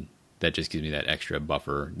 and that just gives me that extra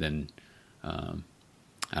buffer. Then I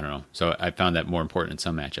don't know. So I found that more important in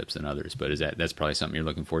some matchups than others. But that's probably something you're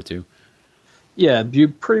looking for too? Yeah, you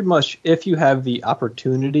pretty much, if you have the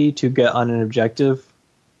opportunity to get on an objective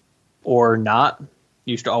or not,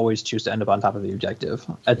 you should always choose to end up on top of the objective.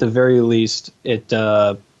 At the very least, it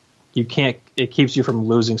keeps you from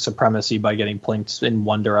losing supremacy by getting plinked in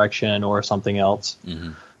one direction or something else.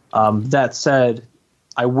 Mm-hmm. That said,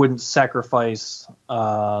 I wouldn't sacrifice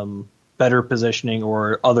better positioning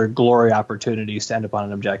or other glory opportunities to end up on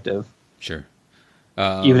an objective. Sure.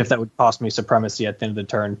 Even if that would cost me supremacy at the end of the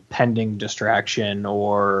turn, pending distraction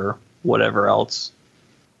or whatever else.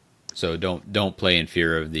 So don't play in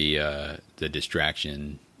fear of the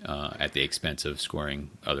distraction at the expense of scoring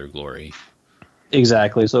other glory.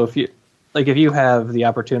 Exactly. So if you have the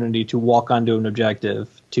opportunity to walk onto an objective,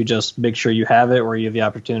 to just make sure you have it, or you have the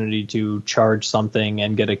opportunity to charge something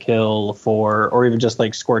and get a kill or even just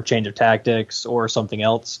like score a change of tactics or something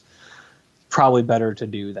else, probably better to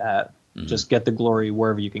do that. Mm-hmm. Just get the glory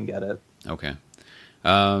wherever you can get it. Okay.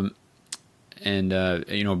 And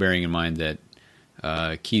bearing in mind that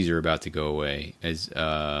keys are about to go away, as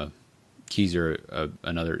keys are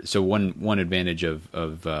another. So one advantage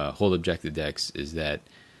of hold objective decks is that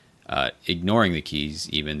ignoring the keys,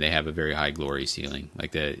 even, they have a very high glory ceiling.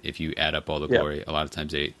 Like that, if you add up all the glory, a lot of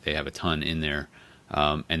times they have a ton in there,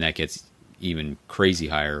 and that gets even crazy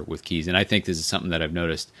higher with keys. And I think this is something that I've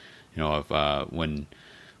noticed.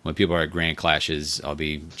 When people are at Grand Clashes, I'll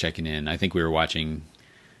be checking in. I think we were watching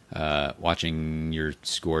your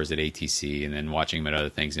scores at ATC and then watching them at other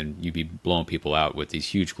things, and you'd be blowing people out with these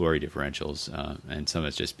huge glory differentials. And some of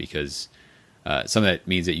it's just because some of that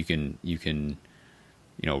means that you can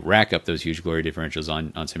rack up those huge glory differentials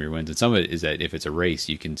on some of your wins, and some of it is that if it's a race,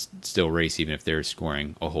 you can still race even if they're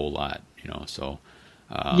scoring a whole lot. So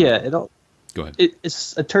go ahead.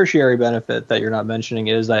 It's a tertiary benefit that you're not mentioning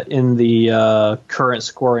is that in the current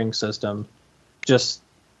scoring system, just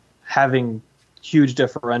having huge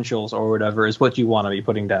differentials or whatever is what you want to be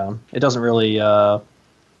putting down. It doesn't really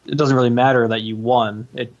matter that you won.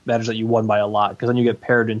 It matters that you won by a lot, because then you get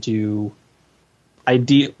paired into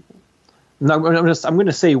ideal. I'm going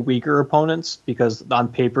to say weaker opponents, because on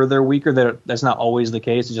paper they're weaker. That's not always the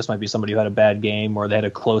case. It just might be somebody who had a bad game or they had a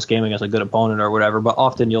close game against a good opponent or whatever. But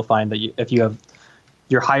often you'll find that if you have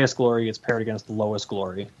your highest glory gets paired against the lowest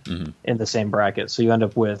glory in the same bracket, so you end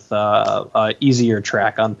up with a easier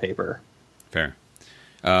track on paper. Fair.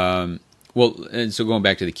 And so going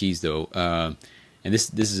back to the keys though, and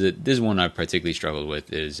this is one I've particularly struggled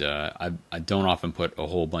with, is I don't often put a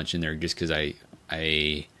whole bunch in there just because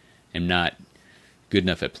I am not good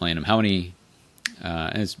enough at playing them. How many?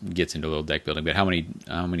 And this gets into a little deck building, but how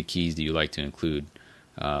many keys do you like to include?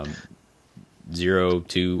 0,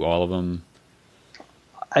 2, all of them?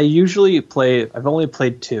 I usually play. I've only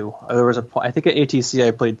played 2. There was I think at ATC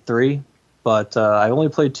I played 3, but I only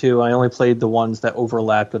played 2. I only played the ones that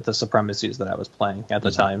overlapped with the supremacies that I was playing at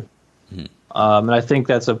the time. Mm-hmm. And I think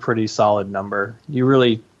that's a pretty solid number. You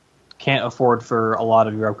really can't afford for a lot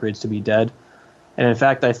of your upgrades to be dead. And in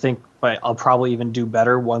fact, I think I'll probably even do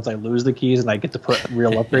better once I lose the keys and I get to put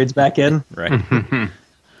real upgrades back in. Right.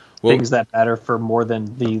 Things that matter for more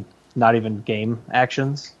than the not even game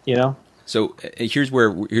actions, So here's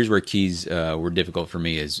where keys were difficult for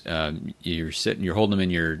me. Is you're holding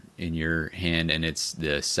them in your hand, and it's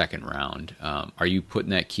the second round. Are you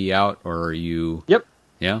putting that key out, or are you? Yep.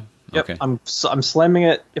 Yeah. Yep. Okay. I'm slamming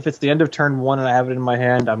it. If it's the end of turn 1 and I have it in my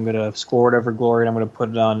hand, I'm gonna score whatever glory, and I'm gonna put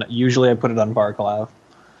it on. Usually, I put it on Varklav.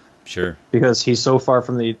 Sure. Because he's so far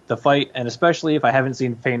from the fight, and especially if I haven't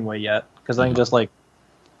seen Fainway yet, because I can just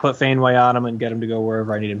put Fainway on him and get him to go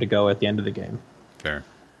wherever I need him to go at the end of the game. Fair.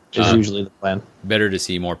 Which is usually the plan. Better to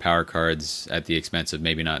see more power cards at the expense of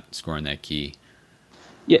maybe not scoring that key.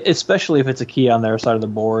 Yeah, especially if it's a key on their side of the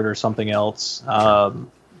board or something else.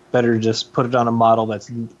 Better to just put it on a model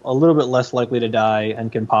that's a little bit less likely to die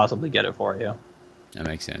and can possibly get it for you. That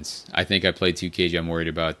makes sense. I think I played 2Kg. I'm worried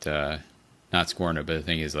about not scoring it, but the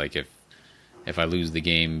thing is, if I lose the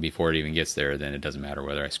game before it even gets there, then it doesn't matter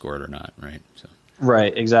whether I score it or not, right? So.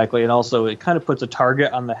 Right, exactly. And also, it kind of puts a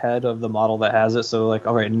target on the head of the model that has it. So,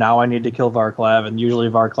 all right, now I need to kill Varklav, and usually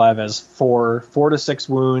Varklav has 4 to 6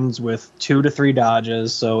 wounds with 2 to 3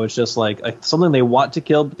 dodges. So it's just something they want to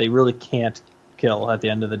kill, but they really can't kill at the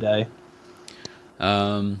end of the day.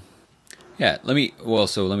 Yeah, let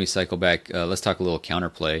me cycle back. Let's talk a little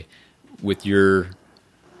counterplay.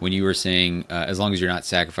 When you were saying, as long as you're not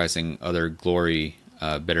sacrificing other glory,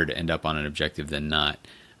 better to end up on an objective than not.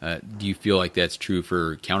 Do you feel like that's true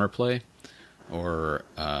for counterplay, or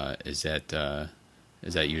is that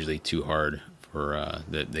usually too hard for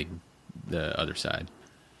the other side?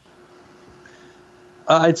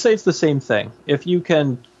 I'd say it's the same thing. If you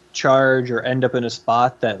can charge or end up in a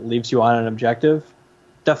spot that leaves you on an objective,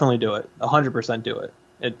 definitely do it. 100% do it.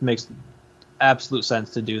 It makes absolute sense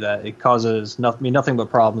to do that. It causes nothing but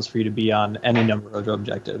problems for you to be on any number of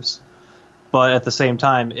objectives. But at the same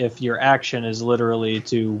time, if your action is literally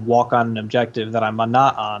to walk on an objective that I'm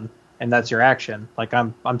not on, and that's your action, like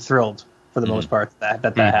I'm thrilled for the most part that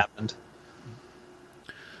happened.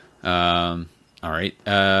 All right.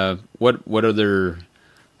 What other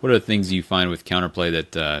things do you find with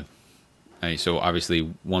counterplay that? So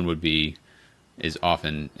obviously, one would be is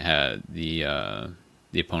often the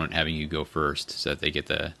opponent having you go first, so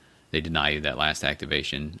that they deny you that last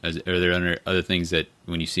activation. Are there other things that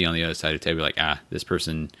when you see on the other side of the table, you're like, this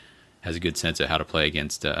person has a good sense of how to play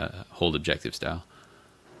against hold objective style?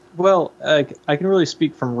 Well, I can really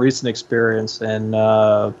speak from recent experience, and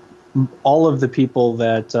all of the people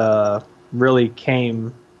that really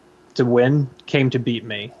came to win came to beat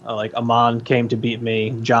me. Like Amon came to beat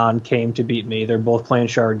me, John came to beat me. They're both playing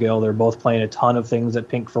Shard Gill. They're both playing a ton of things that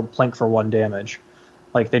plink for 1 damage.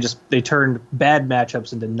 Like they turned bad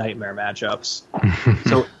matchups into nightmare matchups.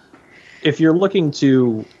 So if you're looking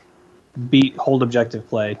to beat hold objective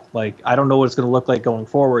play, like I don't know what it's going to look like going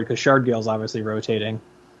forward because Shard Gale's obviously rotating.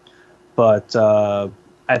 But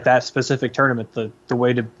at that specific tournament, the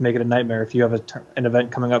way to make it a nightmare, if you have an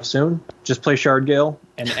event coming up soon, just play Shard Gale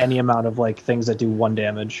and any amount of like things that do 1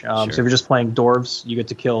 damage. Sure. So if you're just playing dwarves, you get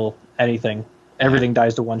to kill anything. Everything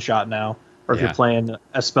dies to 1 shot now. Or if you're playing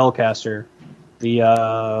a spellcaster,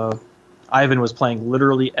 Ivan was playing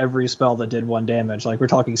literally every spell that did 1 damage. Like we're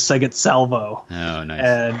talking Segat Salvo. Oh, nice.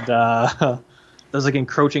 And there's like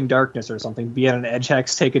Encroaching Darkness or something. Be at an edge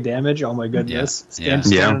hex, take a damage. Oh my goodness. Stand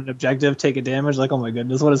on an objective, take a damage. Like, oh my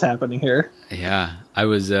goodness, what is happening here? Yeah.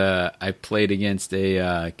 I played against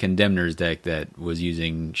a Condemners deck that was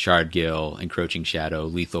using Shard Gale, Encroaching Shadow,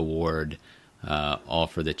 Lethal Ward, all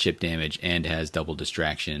for the chip damage and has double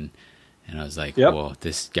distraction. And I was like, whoa,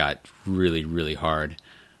 this got really, really hard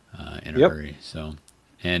in a hurry. So,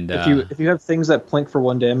 and if you have things that plink for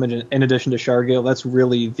 1 damage in addition to Shard Gale, that's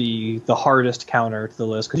really the hardest counter to the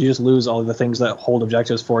list because you just lose all of the things that hold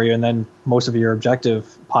objectives for you, and then most of your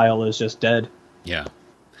objective pile is just dead. Yeah.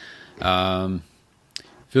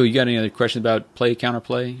 Phil, you got any other questions about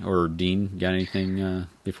counterplay, or Dean, got anything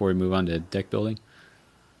before we move on to deck building?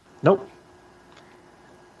 Nope.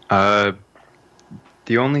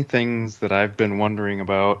 The only things that I've been wondering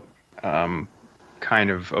about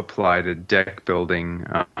kind of apply to deck building,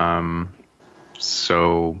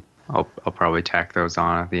 so I'll probably tack those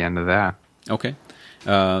on at the end of that. Okay.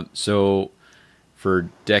 So for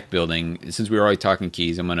deck building, since we were already talking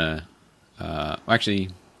keys, I'm gonna actually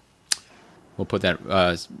we'll put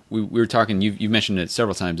that. We were talking. You mentioned it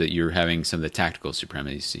several times that you're having some of the tactical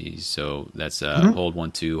supremacies. So that's hold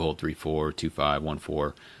 1-2, hold 3-4,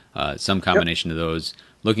 2-5, 1-4. Some combination of those.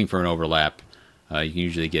 Looking for an overlap. You can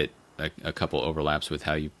usually get a couple overlaps with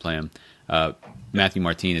how you play them. Matthew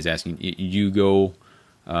Martin is asking, do you go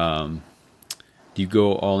all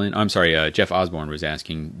in? I'm sorry, Jeff Osborne was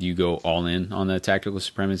asking, do you go all in on the tactical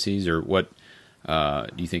supremacies, or what? Do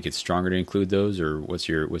you think it's stronger to include those, or what's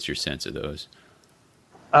your sense of those?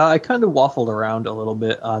 I kind of waffled around a little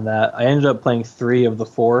bit on that. I ended up playing 3 of the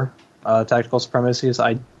 4 tactical supremacies.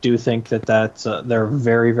 I do think that's they're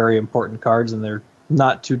very, very important cards, and they're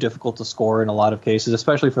not too difficult to score in a lot of cases,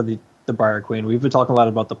 especially for the Briar Queen. We've been talking a lot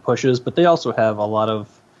about the pushes, but they also have a lot of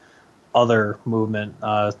other movement.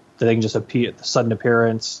 They can just appear, sudden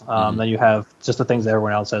appearance. Then you have just the things that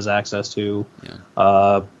everyone else has access to,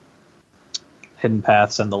 hidden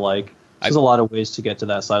paths and the like. There's a lot of ways to get to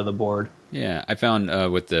that side of the board. Yeah, I found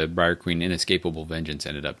with the Briar Queen, Inescapable Vengeance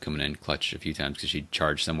ended up coming in clutch a few times because she'd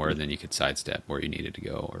charge somewhere, then you could sidestep where you needed to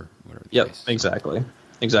go or whatever. Exactly.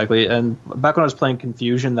 And back when I was playing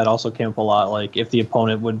Confusion, that also came up a lot. Like if the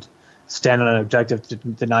opponent would stand on an objective to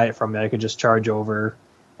deny it from me, I could just charge over,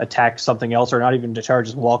 attack something else, or not even to charge,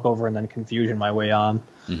 just walk over and then Confusion my way on.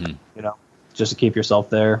 You know, just to keep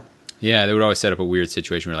yourself there. Yeah, they would always set up a weird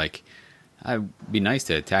situation where like, I'd be nice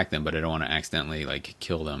to attack them, but I don't want to accidentally like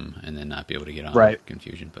kill them and then not be able to get on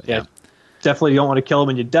Confusion. But definitely don't want to kill them,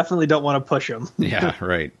 and you definitely don't want to push them. Yeah,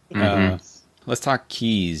 right. let's talk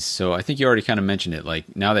keys. So I think you already kind of mentioned it.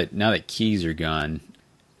 Like now that keys are gone.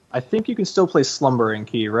 I think you can still play Slumbering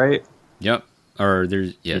Key, right? Yep. Or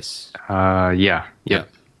there's yes. Yeah. Yep.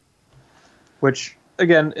 Which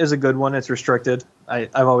again is a good one. It's restricted.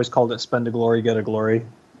 I've always called it spend a glory, get a glory.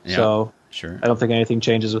 Yeah, so sure. I don't think anything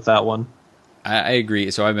changes with that one. I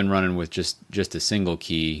agree. So I've been running with just a single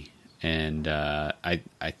key, and I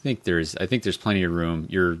think there's plenty of room.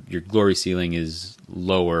 Your glory ceiling is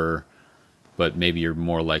lower, but maybe you're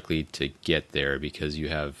more likely to get there because you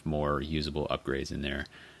have more usable upgrades in there.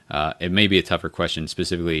 It may be a tougher question.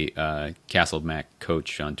 Specifically, Castle Mac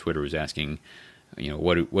Coach on Twitter was asking,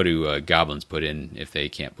 what do goblins put in if they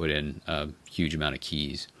can't put in a huge amount of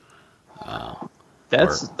keys?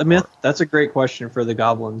 That's a great question for the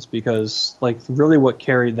goblins because like really what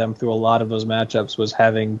carried them through a lot of those matchups was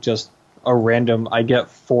having just a random I get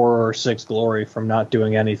 4 or 6 glory from not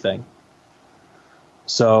doing anything.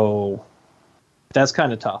 So that's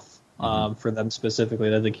kind of tough for them specifically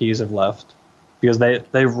that the keys have left because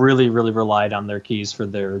they really relied on their keys for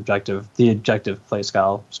the objective play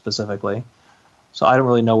style specifically. So I don't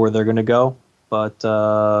really know where they're going to go, but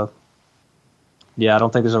yeah, I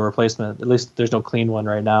don't think there's a replacement. At least there's no clean one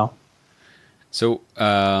right now. So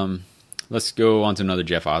let's go on to another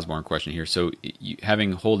Jeff Osborne question here. So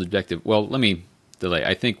having hold objective. Well, let me delay.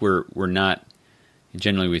 I think we're not.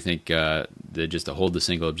 Generally, we think that just to hold the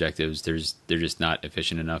single objectives, they're just not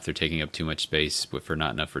efficient enough. They're taking up too much space for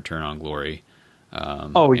not enough return on glory.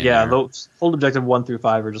 Those hold objective 1 through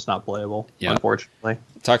 5 are just not playable, unfortunately.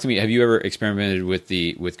 Talk to me. Have you ever experimented with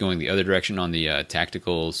going the other direction on the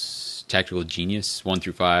tactical genius 1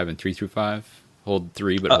 through 5 and 3 through 5? Hold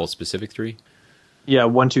 3, but hold specific 3. Yeah,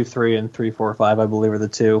 1, 2, 3, and 3, 4, 5, I believe are the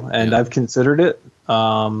 2, and I've considered it.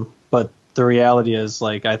 But the reality is,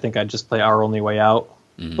 like, I think I'd just play Our Only Way Out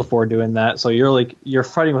before doing that. So you're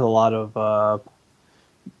fighting with a lot of.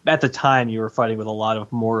 At the time, you were fighting with a lot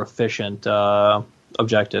of more efficient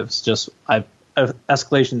objectives. Just I've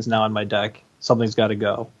escalations now in my deck. Something's got to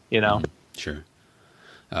go. Sure.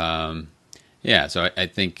 Yeah. So I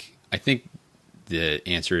think the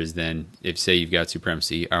answer is then if say you've got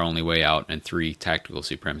supremacy, Our Only Way Out, and 3 tactical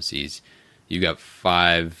supremacies, you've got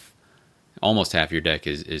 5. Almost half your deck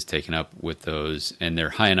is taken up with those, and they're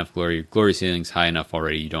high enough glory ceiling's high enough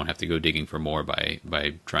already. You don't have to go digging for more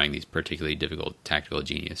by trying these particularly difficult tactical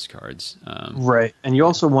genius cards. Right, and you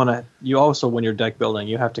also when you're deck building,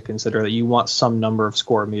 you have to consider that you want some number of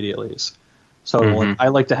score immediatelies. So like, I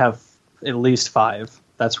like to have at least 5.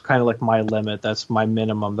 That's kind of like my limit. That's my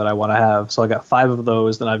minimum that I want to have. So I got 5 of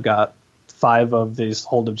those, then I've got 5 of these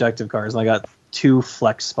hold objective cards, and I got 2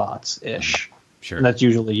 flex spots ish. Sure. And that's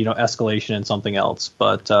usually, escalation and something else.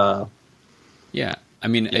 But yeah, I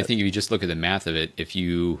mean, I think if you just look at the math of it, if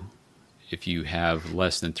you have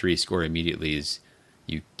less than 3 score immediatelies,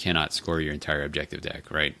 you cannot score your entire objective deck,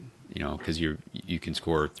 right? Because you can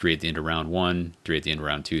score 3 at the end of round 1, 3 at the end of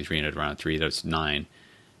round 2, 3 at the end of round 3. That's 9.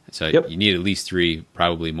 So you need at least 3,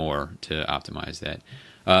 probably more, to optimize that.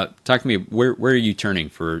 Talk to me. Where are you turning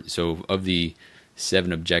for? So of the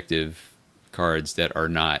 7 objective cards that are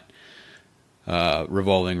not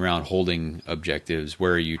revolving around holding objectives,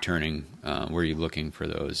 where are you turning? Where are you looking for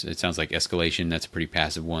those? It sounds like escalation. That's a pretty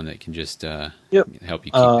passive one that can just help you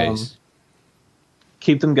keep pace.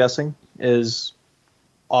 Keep them guessing is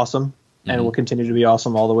awesome, and will continue to be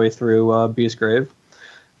awesome all the way through Beastgrave.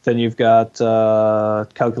 Then you've got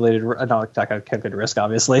calculated risk,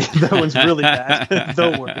 obviously. That one's really bad.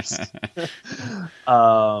 The worst.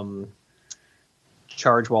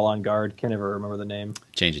 Charge while on guard. Can't ever remember the name.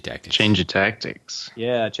 Change of tactics.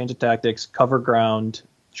 Yeah, change of tactics. Cover ground.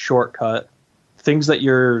 Shortcut. Things that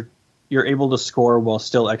you're able to score while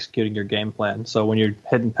still executing your game plan. So when you're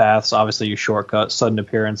hidden paths, obviously you shortcut. Sudden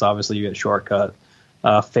appearance, obviously you get shortcut.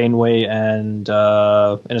 Feynway and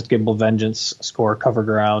Inescapable Vengeance score cover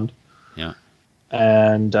ground. Yeah.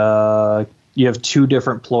 And you have 2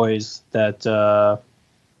 different ploys that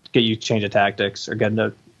get you change of tactics or get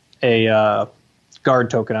a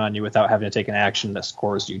guard token on you without having to take an action that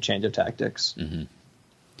scores you change of tactics.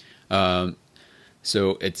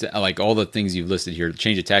 So it's like all the things you've listed here,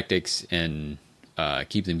 change of tactics and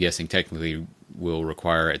keep them guessing technically will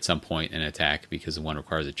require at some point an attack because the one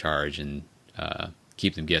requires a charge, and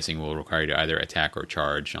keep them guessing will require you to either attack or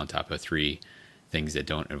charge on top of 3 things that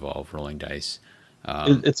don't involve rolling dice.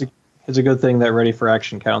 It's a good thing that ready for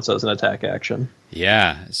action counts as an attack action.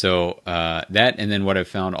 Yeah, so that, and then what I've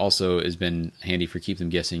found also has been handy for keep them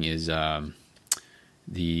guessing is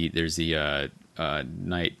there's the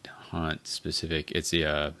Night Haunt specific. It's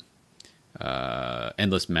the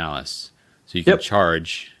Endless Malice. So you can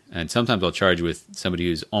charge And sometimes I'll charge with somebody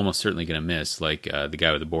who's almost certainly going to miss, like the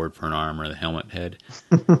guy with the board for an arm or the helmet head.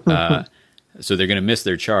 So they're going to miss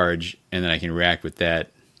their charge, and then I can react with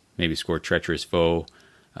that, maybe score treacherous foe,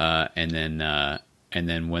 and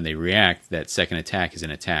then when they react, that second attack is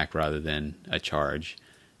an attack rather than a charge.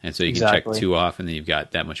 And so you can check 2 off, and then you've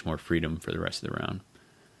got that much more freedom for the rest of the round.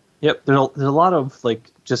 Yep, there's a lot of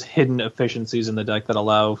like just hidden efficiencies in the deck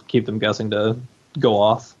that keep them guessing to go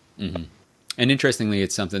off. Mm-hmm. And interestingly,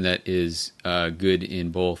 it's something that is good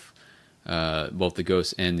in both the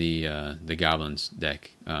ghosts and the goblins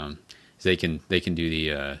deck. So they can do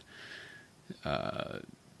the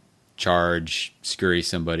charge, scurry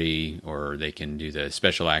somebody, or they can do the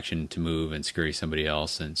special action to move and scurry somebody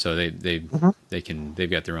else. And so they've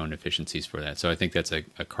got their own efficiencies for that. So I think that's a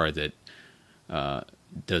card that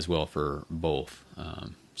does well for both.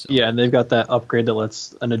 So. Yeah, and they've got that upgrade that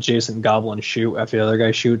lets an adjacent goblin shoot after the other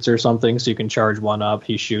guy shoots or something, so you can charge one up,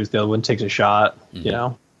 he shoots, the other one takes a shot. Mm-hmm. You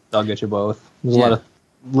know, they'll get you both. There's a lot of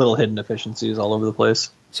little hidden efficiencies all over the place.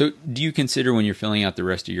 So do you consider when you're filling out the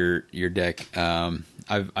rest of your deck,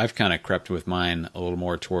 I've kind of crept with mine a little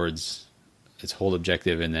more towards its hold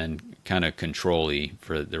objective and then kind of control-y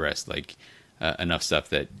for the rest, like enough stuff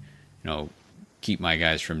that, keep my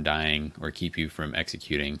guys from dying or keep you from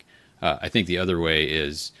executing. I think the other way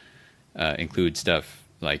is include stuff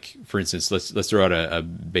like, for instance, let's throw out a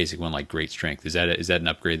basic one like Great Strength. Is that an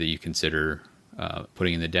upgrade that you consider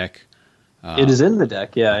putting in the deck? It is in the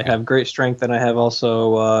deck, yeah. Okay. I have Great Strength, and I have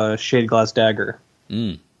also Shade Glass Dagger.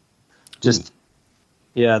 Like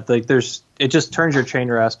it just turns your Chain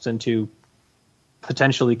Rasps into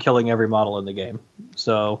potentially killing every model in the game.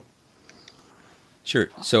 So sure.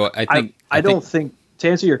 So I don't think to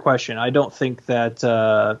answer your question, I don't think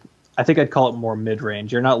that. I think I'd call it more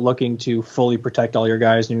mid-range. You're not looking to fully protect all your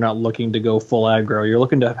guys, and you're not looking to go full aggro. You're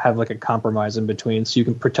looking to have like a compromise in between, so you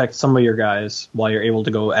can protect some of your guys while you're able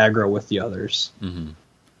to go aggro with the others. Mm-hmm.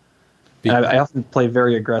 And I often play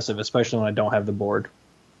very aggressive, especially when I don't have the board.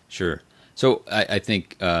 Sure. So I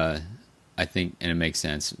think, and it makes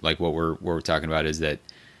sense. Like what we're talking about is that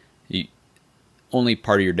only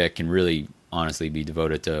part of your deck can really honestly be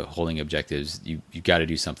devoted to holding objectives. You've got to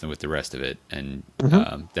do something with the rest of it, and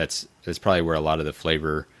that's probably where a lot of the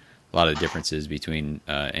flavor, a lot of the differences between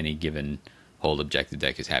any given hold objective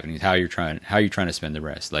deck is happening. How you're trying to spend the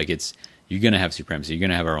rest. Like you're going to have supremacy. You're going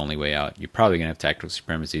to have our only way out. You're probably going to have tactical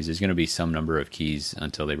supremacies. There's going to be some number of keys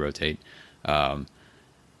until they rotate.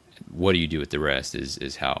 What do you do with the rest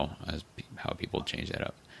is how people change that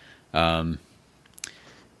up. And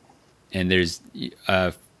there's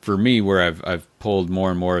for me, where I've pulled more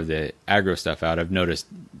and more of the aggro stuff out, I've noticed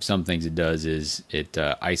some things it does is it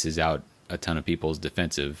ices out a ton of people's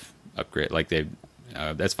defensive upgrade. Like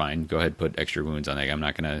that's fine. Go ahead, put extra wounds on that. I'm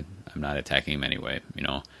not attacking him anyway.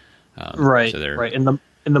 Right. So right. In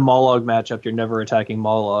the Mollog matchup, you're never attacking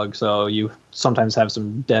Mollog, so you sometimes have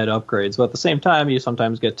some dead upgrades. But at the same time, you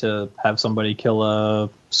sometimes get to have somebody kill a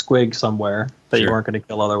squig somewhere that you weren't going to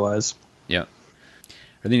kill otherwise. Yeah.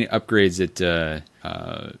 Are there any upgrades that?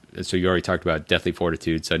 So you already talked about Deathly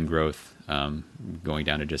Fortitude, Sudden Growth, going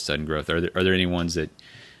down to just Sudden Growth. Are there any ones that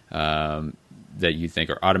you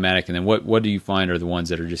think are automatic? And then what do you find are the ones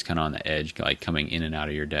that are just kind of on the edge, like coming in and out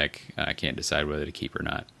of your deck? I can't decide whether to keep or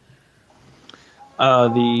not.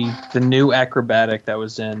 The new acrobatic that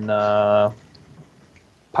was in Power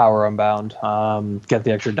Unbound. Get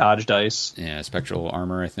the extra dodge dice. Yeah, Spectral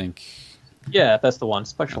Armor, I think. Yeah, that's the one.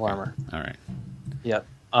 Spectral Armor. All right. Yep.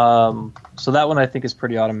 So that one I think is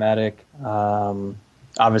pretty automatic.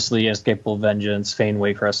 Obviously, Inescapable Vengeance,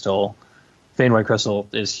 Feynway Crystal. Feynway Crystal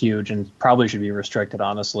is huge and probably should be restricted,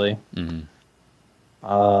 honestly. Mm-hmm.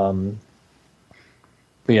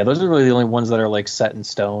 But yeah, those are really the only ones that are like set in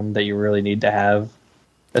stone that you really need to have,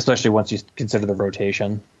 especially once you consider the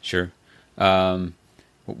rotation. Sure.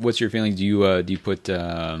 What's your feeling? Do you put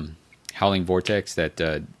Howling Vortex,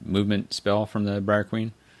 that movement spell from the Briar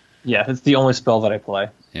Queen? Yeah, it's the only spell that I play.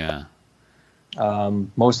 Yeah.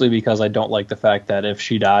 Mostly because I don't like the fact that if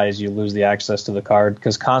she dies, you lose the access to the card.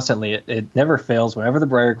 Because constantly, it never fails. Whenever the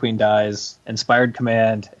Briar Queen dies, Inspired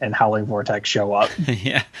Command and Howling Vortex show up.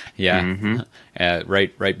 yeah. Mm-hmm.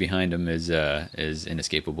 Right behind them is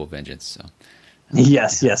Inescapable Vengeance. So.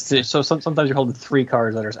 Yes. So sometimes you're holding 3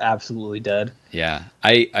 cards that are absolutely dead. Yeah,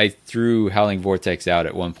 I threw Howling Vortex out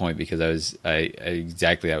at one point because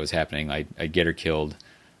exactly that was happening. I'd get her killed,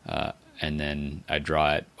 and then I'd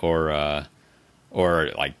draw it, or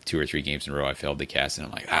like 2 or 3 games in a row I failed to cast, and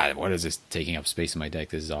I'm like, what is this taking up space in my deck?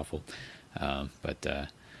 This is awful. But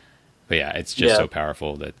But yeah, it's just Yeah. so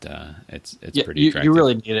powerful that it's Yeah, pretty you attractive.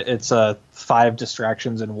 really need it. It's 5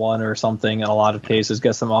 distractions in one or something in a lot of cases.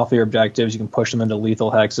 Gets them off your objectives. You can push them into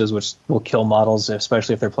lethal hexes, which will kill models,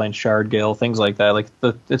 especially if they're playing Shard Gale, things like that. Like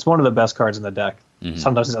it's one of the best cards in the deck. Mhm.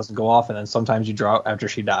 Sometimes it doesn't go off, and then sometimes you draw after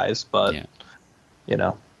she dies. But Yeah. you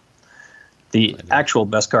know, the actual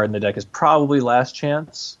best card in the deck is probably Last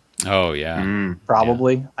Chance. Oh yeah.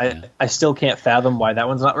 Probably. Yeah. I still can't fathom why that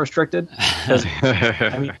one's not restricted. 'Cause,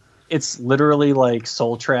 I mean, it's literally like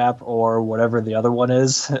Soul Trap or whatever the other one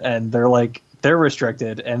is, and they're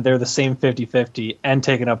restricted, and they're the same 50-50 and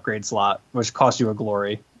take an upgrade slot, which costs you a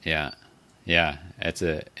glory. Yeah, yeah, it's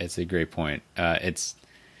a great point. It's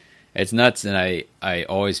nuts, and I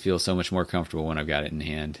always feel so much more comfortable when I've got it in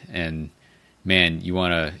hand. And man, you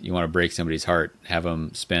wanna break somebody's heart, have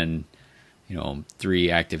them spend 3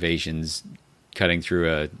 activations cutting through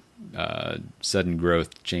a sudden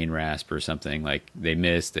growth chain rasp or something, like they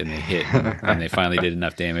missed and they hit and they finally did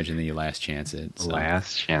enough damage, and then you last chance it. So,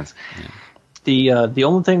 Last chance. The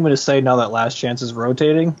only thing I'm going to say now that Last Chance is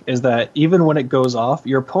rotating is that even when it goes off,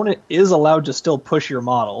 your opponent is allowed to still push your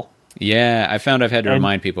model. yeah, I found I've had to And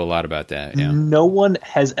remind people a lot about that. Yeah, No one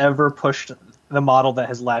has ever pushed the model that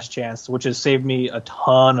has Last Chance, which has saved me a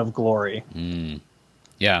ton of glory.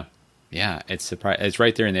 yeah, it's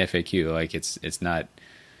right there in the FAQ. Like it's not.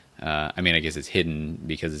 I mean, I guess it's hidden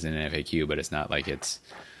because it's in an FAQ, but it's not like it's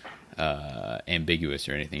ambiguous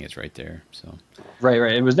or anything. It's right there. So Right.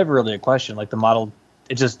 It was never really a question. Like the model,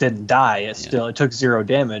 it just didn't die. It took 0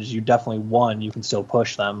 damage. You definitely won. You can still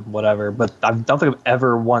push them, whatever. But I don't think I've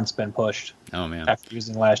ever once been pushed oh man, after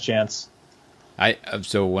using Last Chance.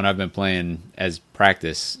 So when I've been playing as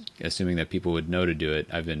practice, assuming that people would know to do it,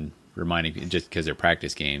 I've been reminding, just because they're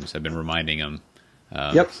practice games, I've been reminding them.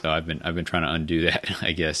 Yep. So I've been trying to undo that,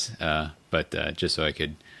 I guess, but just so I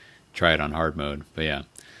could try it on hard mode. But yeah,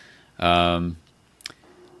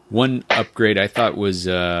 one upgrade I thought was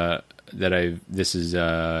this is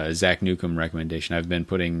a Zach Newcomb recommendation. I've been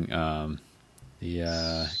putting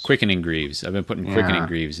the Quickening Greaves. I've been putting Quickening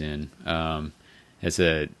Greaves in. It's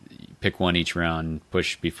a pick one each round,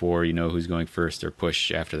 push before you know who's going first, or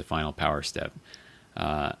push after the final power step.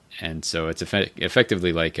 And so it's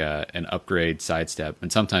effectively like an upgrade sidestep,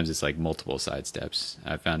 and sometimes it's like multiple sidesteps.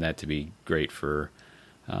 I found that to be great for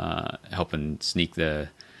helping sneak the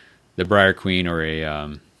Briar Queen,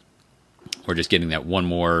 or just getting that one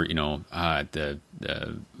more, the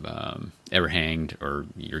Everhanged or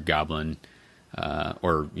your Goblin,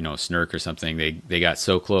 or Snurk or something. They got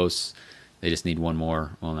so close, they just need one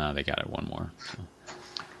more. Well, now they got it one more. So.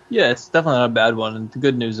 Yeah, it's definitely not a bad one. And the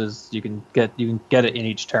good news is you can get it in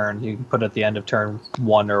each turn. You can put it at the end of turn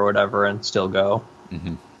 1 or whatever and still go.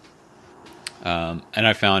 Mm-hmm. And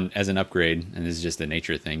I found as an upgrade, and this is just the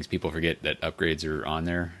nature of things, people forget that upgrades are on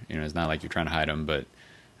there. It's not like you're trying to hide them, but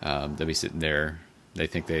they'll be sitting there. They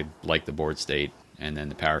think they like the board state, and then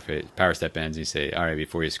the power step ends. And you say, "All right,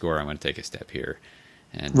 before you score, I'm going to take a step here."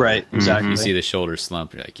 And right, exactly. You see the shoulders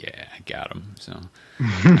slump. You're like, "Yeah, I got him." So.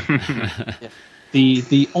 Yeah.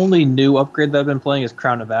 The only new upgrade that I've been playing is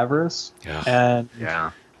Crown of Avarice, and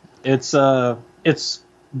it's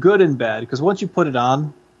good and bad, because once you put it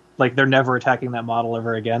on, like they're never attacking that model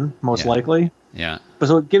ever again, most likely. Yeah. But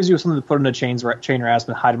so it gives you something to put in a chain rasp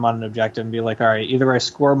and hide them on an objective and be like, all right, either I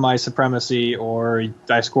score my supremacy or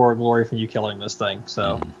I score a glory from you killing this thing.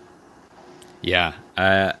 So. Yeah,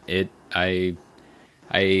 I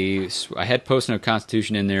had Post No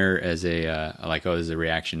Constitution in there as a this is a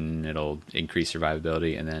reaction, it'll increase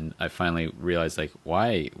survivability, and then I finally realized, like,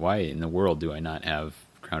 why in the world do I not have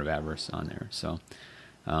Crown of Avarice on there? So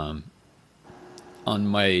on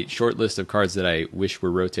my short list of cards that I wish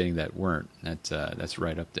were rotating that weren't, that's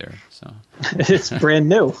right up there. So it's brand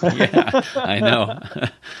new. Yeah, I know.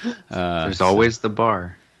 There's always the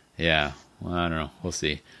bar. Yeah, well, I don't know, we'll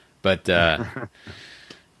see, but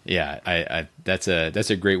yeah, I that's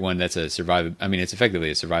a great one. That's a it's effectively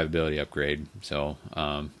a survivability upgrade. So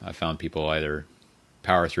I found people either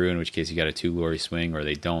power through, in which case you got a 2 glory swing, or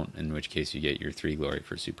they don't, in which case you get your 3 glory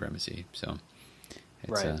for supremacy. So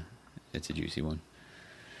it's a juicy one.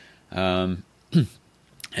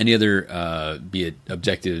 Any other be it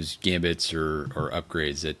objectives, gambits, or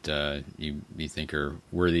upgrades that you think are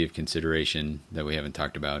worthy of consideration that we haven't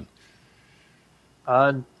talked about?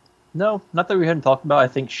 No, not that we hadn't talked about. I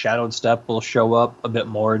think Shadowed Step will show up a bit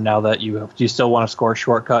more now that you still want to score a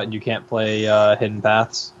shortcut and you can't play Hidden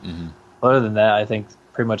Paths. Mm-hmm. Other than that, I think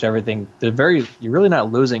pretty much everything. You're really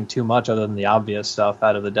not losing too much other than the obvious stuff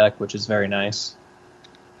out of the deck, which is very nice.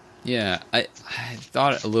 Yeah, I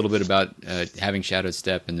thought a little bit about having Shadowed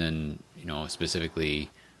Step and then specifically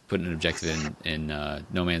putting an objective in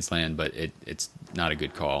no man's land, but it's not a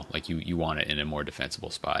good call. Like you want it in a more defensible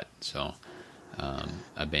spot, so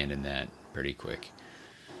abandon that pretty quick.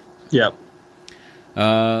 Yep.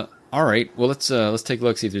 All right. Well, let's take a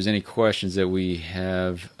look, see if there's any questions that we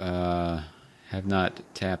have not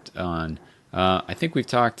tapped on. I think we've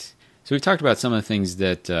talked. So we've talked about some of the things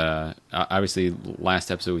that obviously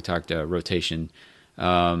last episode we talked rotation.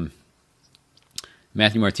 Matthew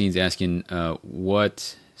Martin's asking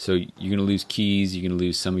what. So you're going to lose keys. You're going to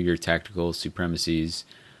lose some of your tactical supremacies.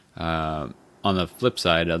 On the flip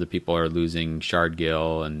side, other people are losing Shard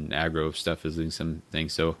Gale and aggro stuff is losing some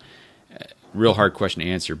things. So, real hard question to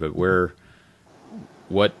answer. But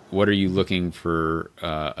what are you looking for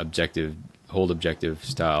hold objective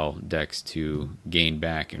style decks to gain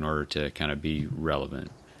back in order to kind of be relevant,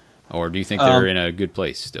 or do you think they're in a good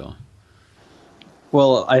place still?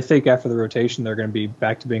 Well, I think after the rotation, they're going to be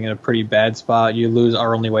back to being in a pretty bad spot. You lose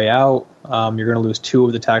Our Only Way Out. You're going to lose 2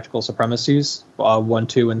 of the tactical supremacies, 1,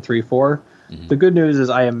 2, and 3, 4. Mm-hmm. The good news is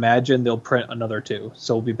I imagine they'll print another 2,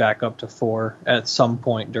 so we'll be back up to 4 at some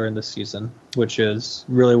point during the season, which is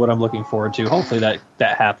really what I'm looking forward to. Hopefully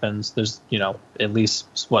that happens. There's, at least,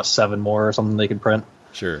 7 more or something they can print.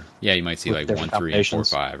 Sure. Yeah, you might see like 1, 3, and 4,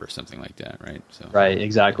 5 or something like that, right? So. Right,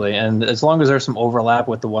 exactly. And as long as there's some overlap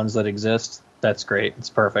with the ones that exist, that's great. It's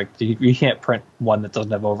perfect. You can't print one that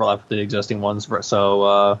doesn't have overlap with the existing ones.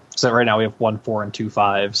 So right now we have 1, 4, and 2,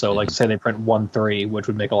 5. So like say they print 1, 3, which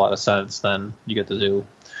would make a lot of sense. Then you get to do,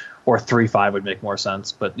 or 3, 5 would make more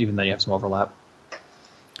sense. But even then you have some overlap.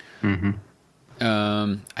 Mm-hmm.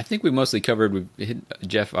 I think we mostly covered. We hit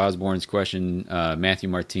Jeff Osborne's question. Matthew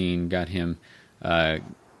Martin got him.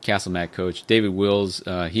 Castle Mac coach David Wills.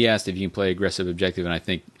 He asked if you can play aggressive objective, and I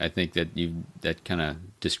think that kind of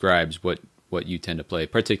describes what you tend to play,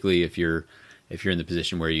 particularly if you're in the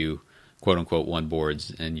position where you quote unquote won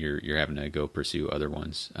boards and you're having to go pursue other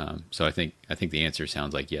ones. So I think the answer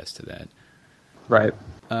sounds like yes to that. Right.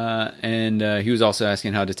 And he was also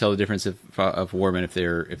asking how to tell the difference of warmen if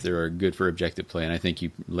they're good for objective play, and I think you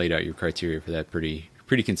laid out your criteria for that pretty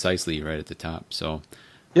concisely right at the top. So,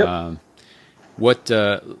 yep.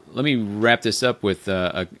 Let me wrap this up with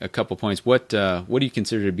a couple points. What do you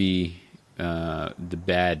consider to be the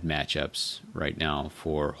bad matchups right now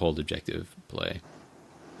for hold objective play?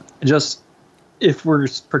 Just if we're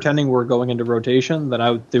pretending we're going into rotation,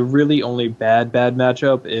 then the really only bad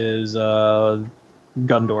matchup is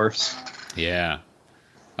Gundorfs. Yeah,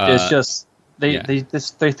 it's just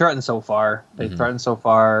they threaten so far. They threaten so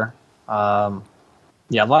far.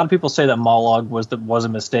 Yeah, a lot of people say that Mollog was a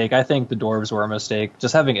mistake. I think the Dwarves were a mistake.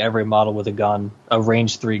 Just having every model with a gun, a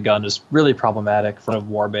range 3 gun, is really problematic for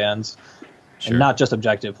warbands. Sure. And not just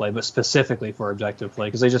objective play, but specifically for objective play,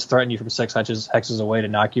 because they just threaten you from 6 hexes away to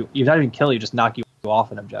knock you. You not even kill you, just knock you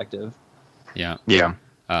off an objective. Yeah. Yeah.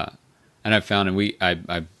 And I've found, and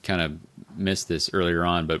I kind of missed this earlier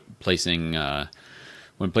on, but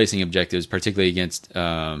when placing objectives, particularly against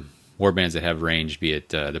warbands that have range, be it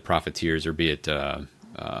the Profiteers or be it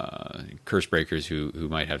Cursebreakers who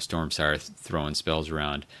might have Stormsire throwing spells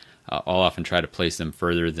around, I'll often try to place them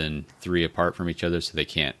further than 3 apart from each other, so they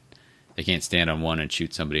can't stand on one and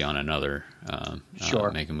shoot somebody on another.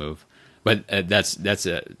 Sure. Make a move, but that's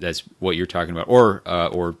what you're talking about,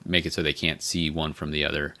 or make it so they can't see one from the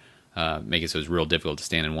other. Make it so it's real difficult to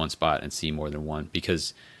stand in one spot and see more than one,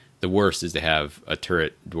 because the worst is to have a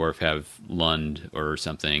turret dwarf have Lund or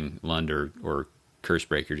something, or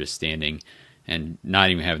Cursebreaker just standing and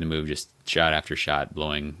not even having to move, just shot after shot,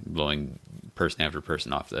 blowing person after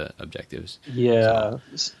person off the objectives. Yeah.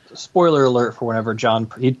 So. Spoiler alert for whenever John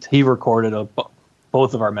he recorded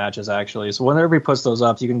both of our matches actually. So whenever he puts those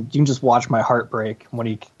up, you can just watch my heart break when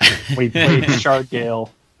he played Shard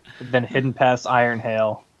Gale, then hidden past Iron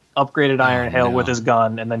Hail, upgraded Iron Hail with his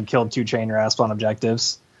gun, and then killed 2 Chain Rasp on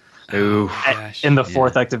objectives. Ooh, in the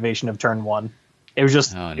 4th activation of turn 1. It was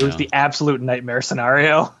just it was the absolute nightmare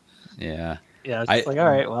scenario. Yeah. Yeah, it's like, all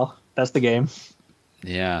right, well, that's the game.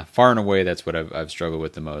 Yeah, far and away, that's what I've struggled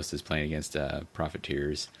with the most, is playing against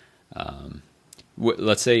Profiteers.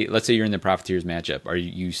 Let's say you're in the Profiteers matchup. Are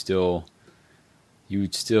you still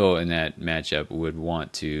in that matchup would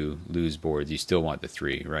want to lose boards? You still want the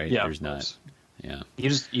 3, right? Yeah, there's not. Yeah.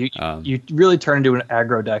 You really turn into an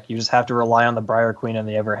aggro deck. You just have to rely on the Briar Queen and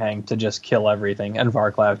the Everhang to just kill everything, and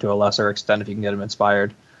Varklav to a lesser extent if you can get him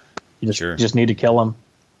inspired. You just need to kill him.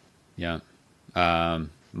 Yeah.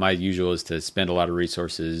 My usual is to spend a lot of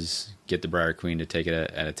resources, get the Briar Queen to take an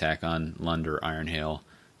attack on Lund or Iron Hail,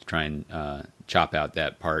 to try and chop out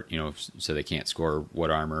that part, so they can't score Wood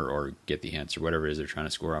Armor or get the hints or whatever it is they're trying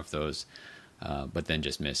to score off those, but then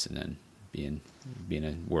just miss and then being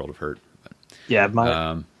a world of hurt. But,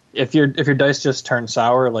 Yeah, if your dice just turn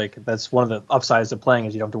sour, like that's one of the upsides of playing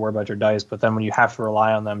is you don't have to worry about your dice. But then when you have to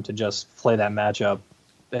rely on them to just play that matchup,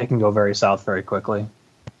 it can go very south very quickly.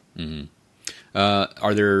 Mm-hmm.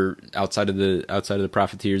 Are there outside of the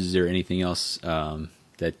Profiteers? Is there anything else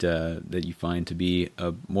that you find to be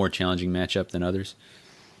a more challenging matchup than others?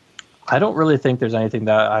 I don't really think there's anything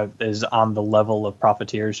that is on the level of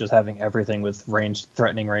Profiteers, just having everything with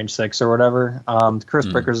threatening range 6 or whatever. Curse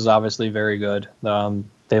Breakers is obviously very good.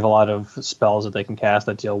 They have a lot of spells that they can cast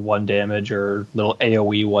that deal 1 damage or little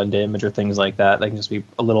AoE 1 damage or things like that. They can just be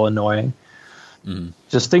a little annoying. Mm-hmm.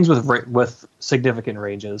 Just things with significant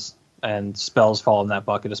ranges, and spells fall in that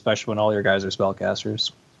bucket, especially when all your guys are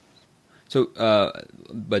spellcasters. So,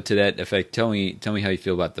 but to that effect, tell me how you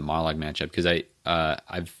feel about the Monologue matchup, because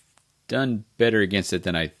I've done better against it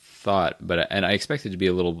than I thought, and I expect it to be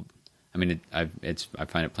a little. I mean, I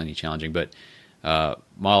find it plenty challenging, but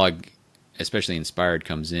Monologue, especially Inspired,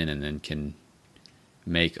 comes in and then can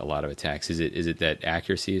make a lot of attacks. Is it that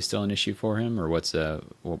accuracy is still an issue for him, or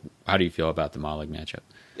how do you feel about the Monologue matchup?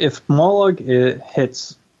 If Monologue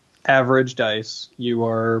hits average dice, you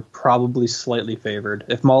are probably slightly favored.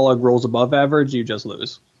 If Monologue rolls above average, you just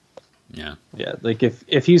lose. Yeah. Like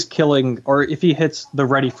if he's killing, or if he hits the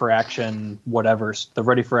ready for action, whatever, the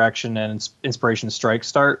ready for action and inspiration strike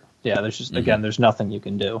start, there's just again, there's nothing you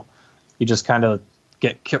can do. You just kind of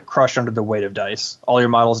get crushed under the weight of dice. All your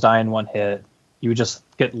models die in one hit. You just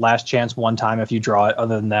get last chance one time if you draw it.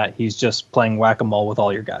 Other than that, he's just playing whack-a-mole with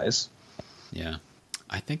all your guys. Yeah.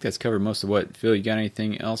 I think that's covered most of what. Phil, you got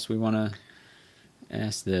anything else we want to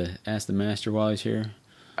ask the master while he's here?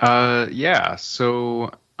 Yeah.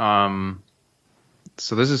 So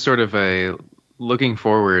this is sort of a looking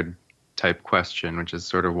forward type question, which is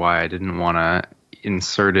sort of why I didn't want to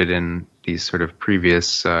insert it in these sort of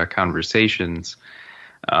previous conversations.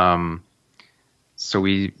 So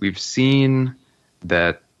we've seen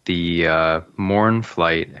that the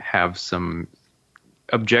Mournflight have some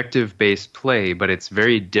objective-based play, but it's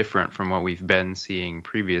very different from what we've been seeing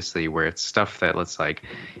previously, where it's stuff that looks like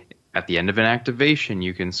at the end of an activation,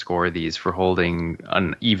 you can score these for holding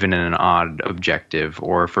an even and an odd objective,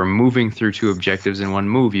 or for moving through 2 objectives in one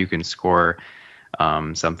move, you can score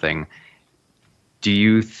something. Do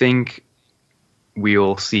you think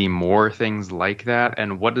we'll see more things like that?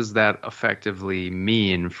 And what does that effectively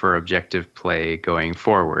mean for objective play going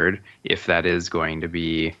forward, if that is going to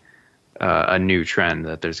be a new trend,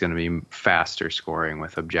 that there's going to be faster scoring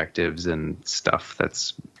with objectives and stuff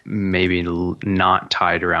that's maybe not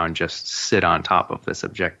tied around just sit on top of this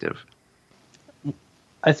objective?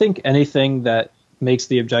 I think anything that makes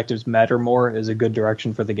the objectives matter more is a good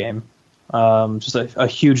direction for the game. Just a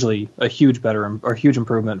huge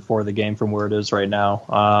improvement for the game from where it is right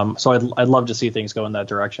now. So I'd love to see things go in that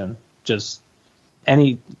direction. Just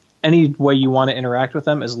any way you want to interact with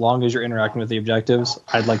them, as long as you're interacting with the objectives,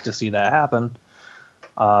 I'd like to see that happen.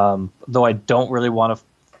 Though I don't really want to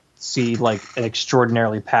see like an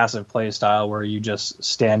extraordinarily passive play style where you just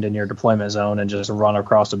stand in your deployment zone and just run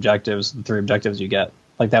across objectives, the 3 objectives you get.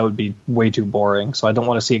 Like, that would be way too boring. So I don't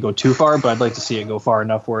want to see it go too far, but I'd like to see it go far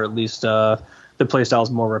enough where at least the play style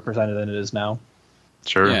is more represented than it is now.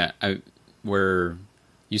 Sure. Yeah, where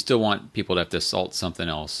you still want people to have to salt something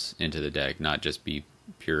else into the deck, not just be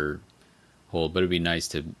pure hold. But it'd be nice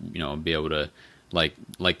to be able to like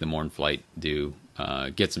the Mournflight do,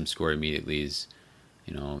 get some score immediately.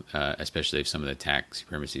 Especially if some of the attack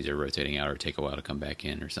supremacies are rotating out or take a while to come back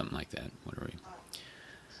in or something like that. Whatever.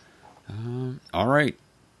 All right.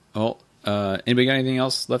 Well, anybody got anything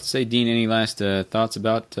else left to say? Dean, any last thoughts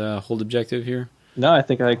about hold objective here? No, I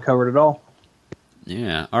think I covered it all.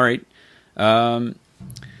 Yeah. All right.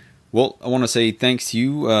 Well, I want to say thanks to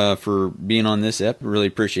you for being on this ep. Really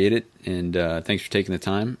appreciate it, and thanks for taking the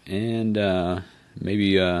time. And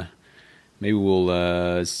maybe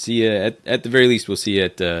we'll see you at the very least. We'll see you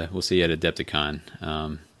at Adepticon.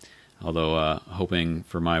 Although hoping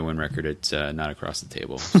for my win record, it's not across the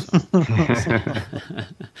table. So.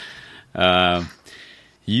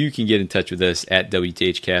 You can get in touch with us at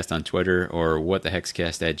WTHcast on Twitter or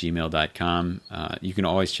whatthehexcast@gmail.com. You can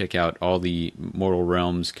always check out all the Mortal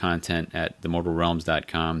Realms content at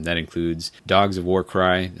themortalrealms.com. That includes Dogs of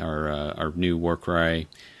Warcry, our new Warcry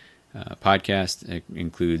podcast. It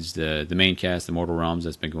includes the main cast, the Mortal Realms,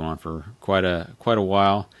 that's been going on for quite a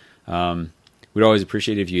while. We'd always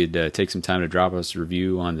appreciate it if you'd take some time to drop us a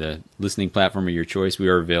review on the listening platform of your choice. We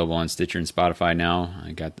are available on Stitcher and Spotify now.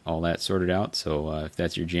 I got all that sorted out, so if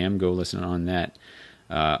that's your jam, go listen on that.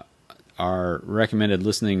 Our recommended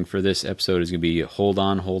listening for this episode is going to be Hold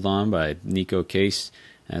On by Nico Case.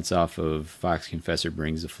 That's off of Fox Confessor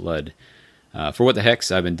Brings the Flood. For What the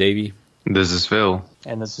Hex, I've been Davey. This is Phil.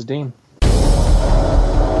 And this is Dean.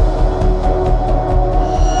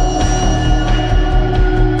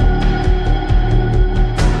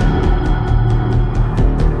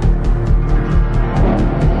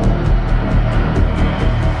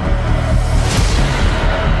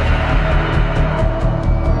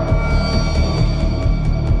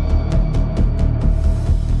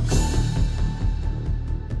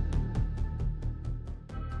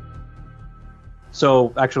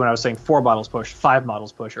 So actually, when I was saying 4 models push, 5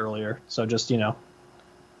 models push earlier. So just do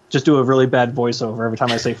a really bad voiceover every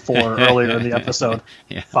time I say 4 earlier in the episode.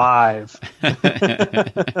 Yeah. 5.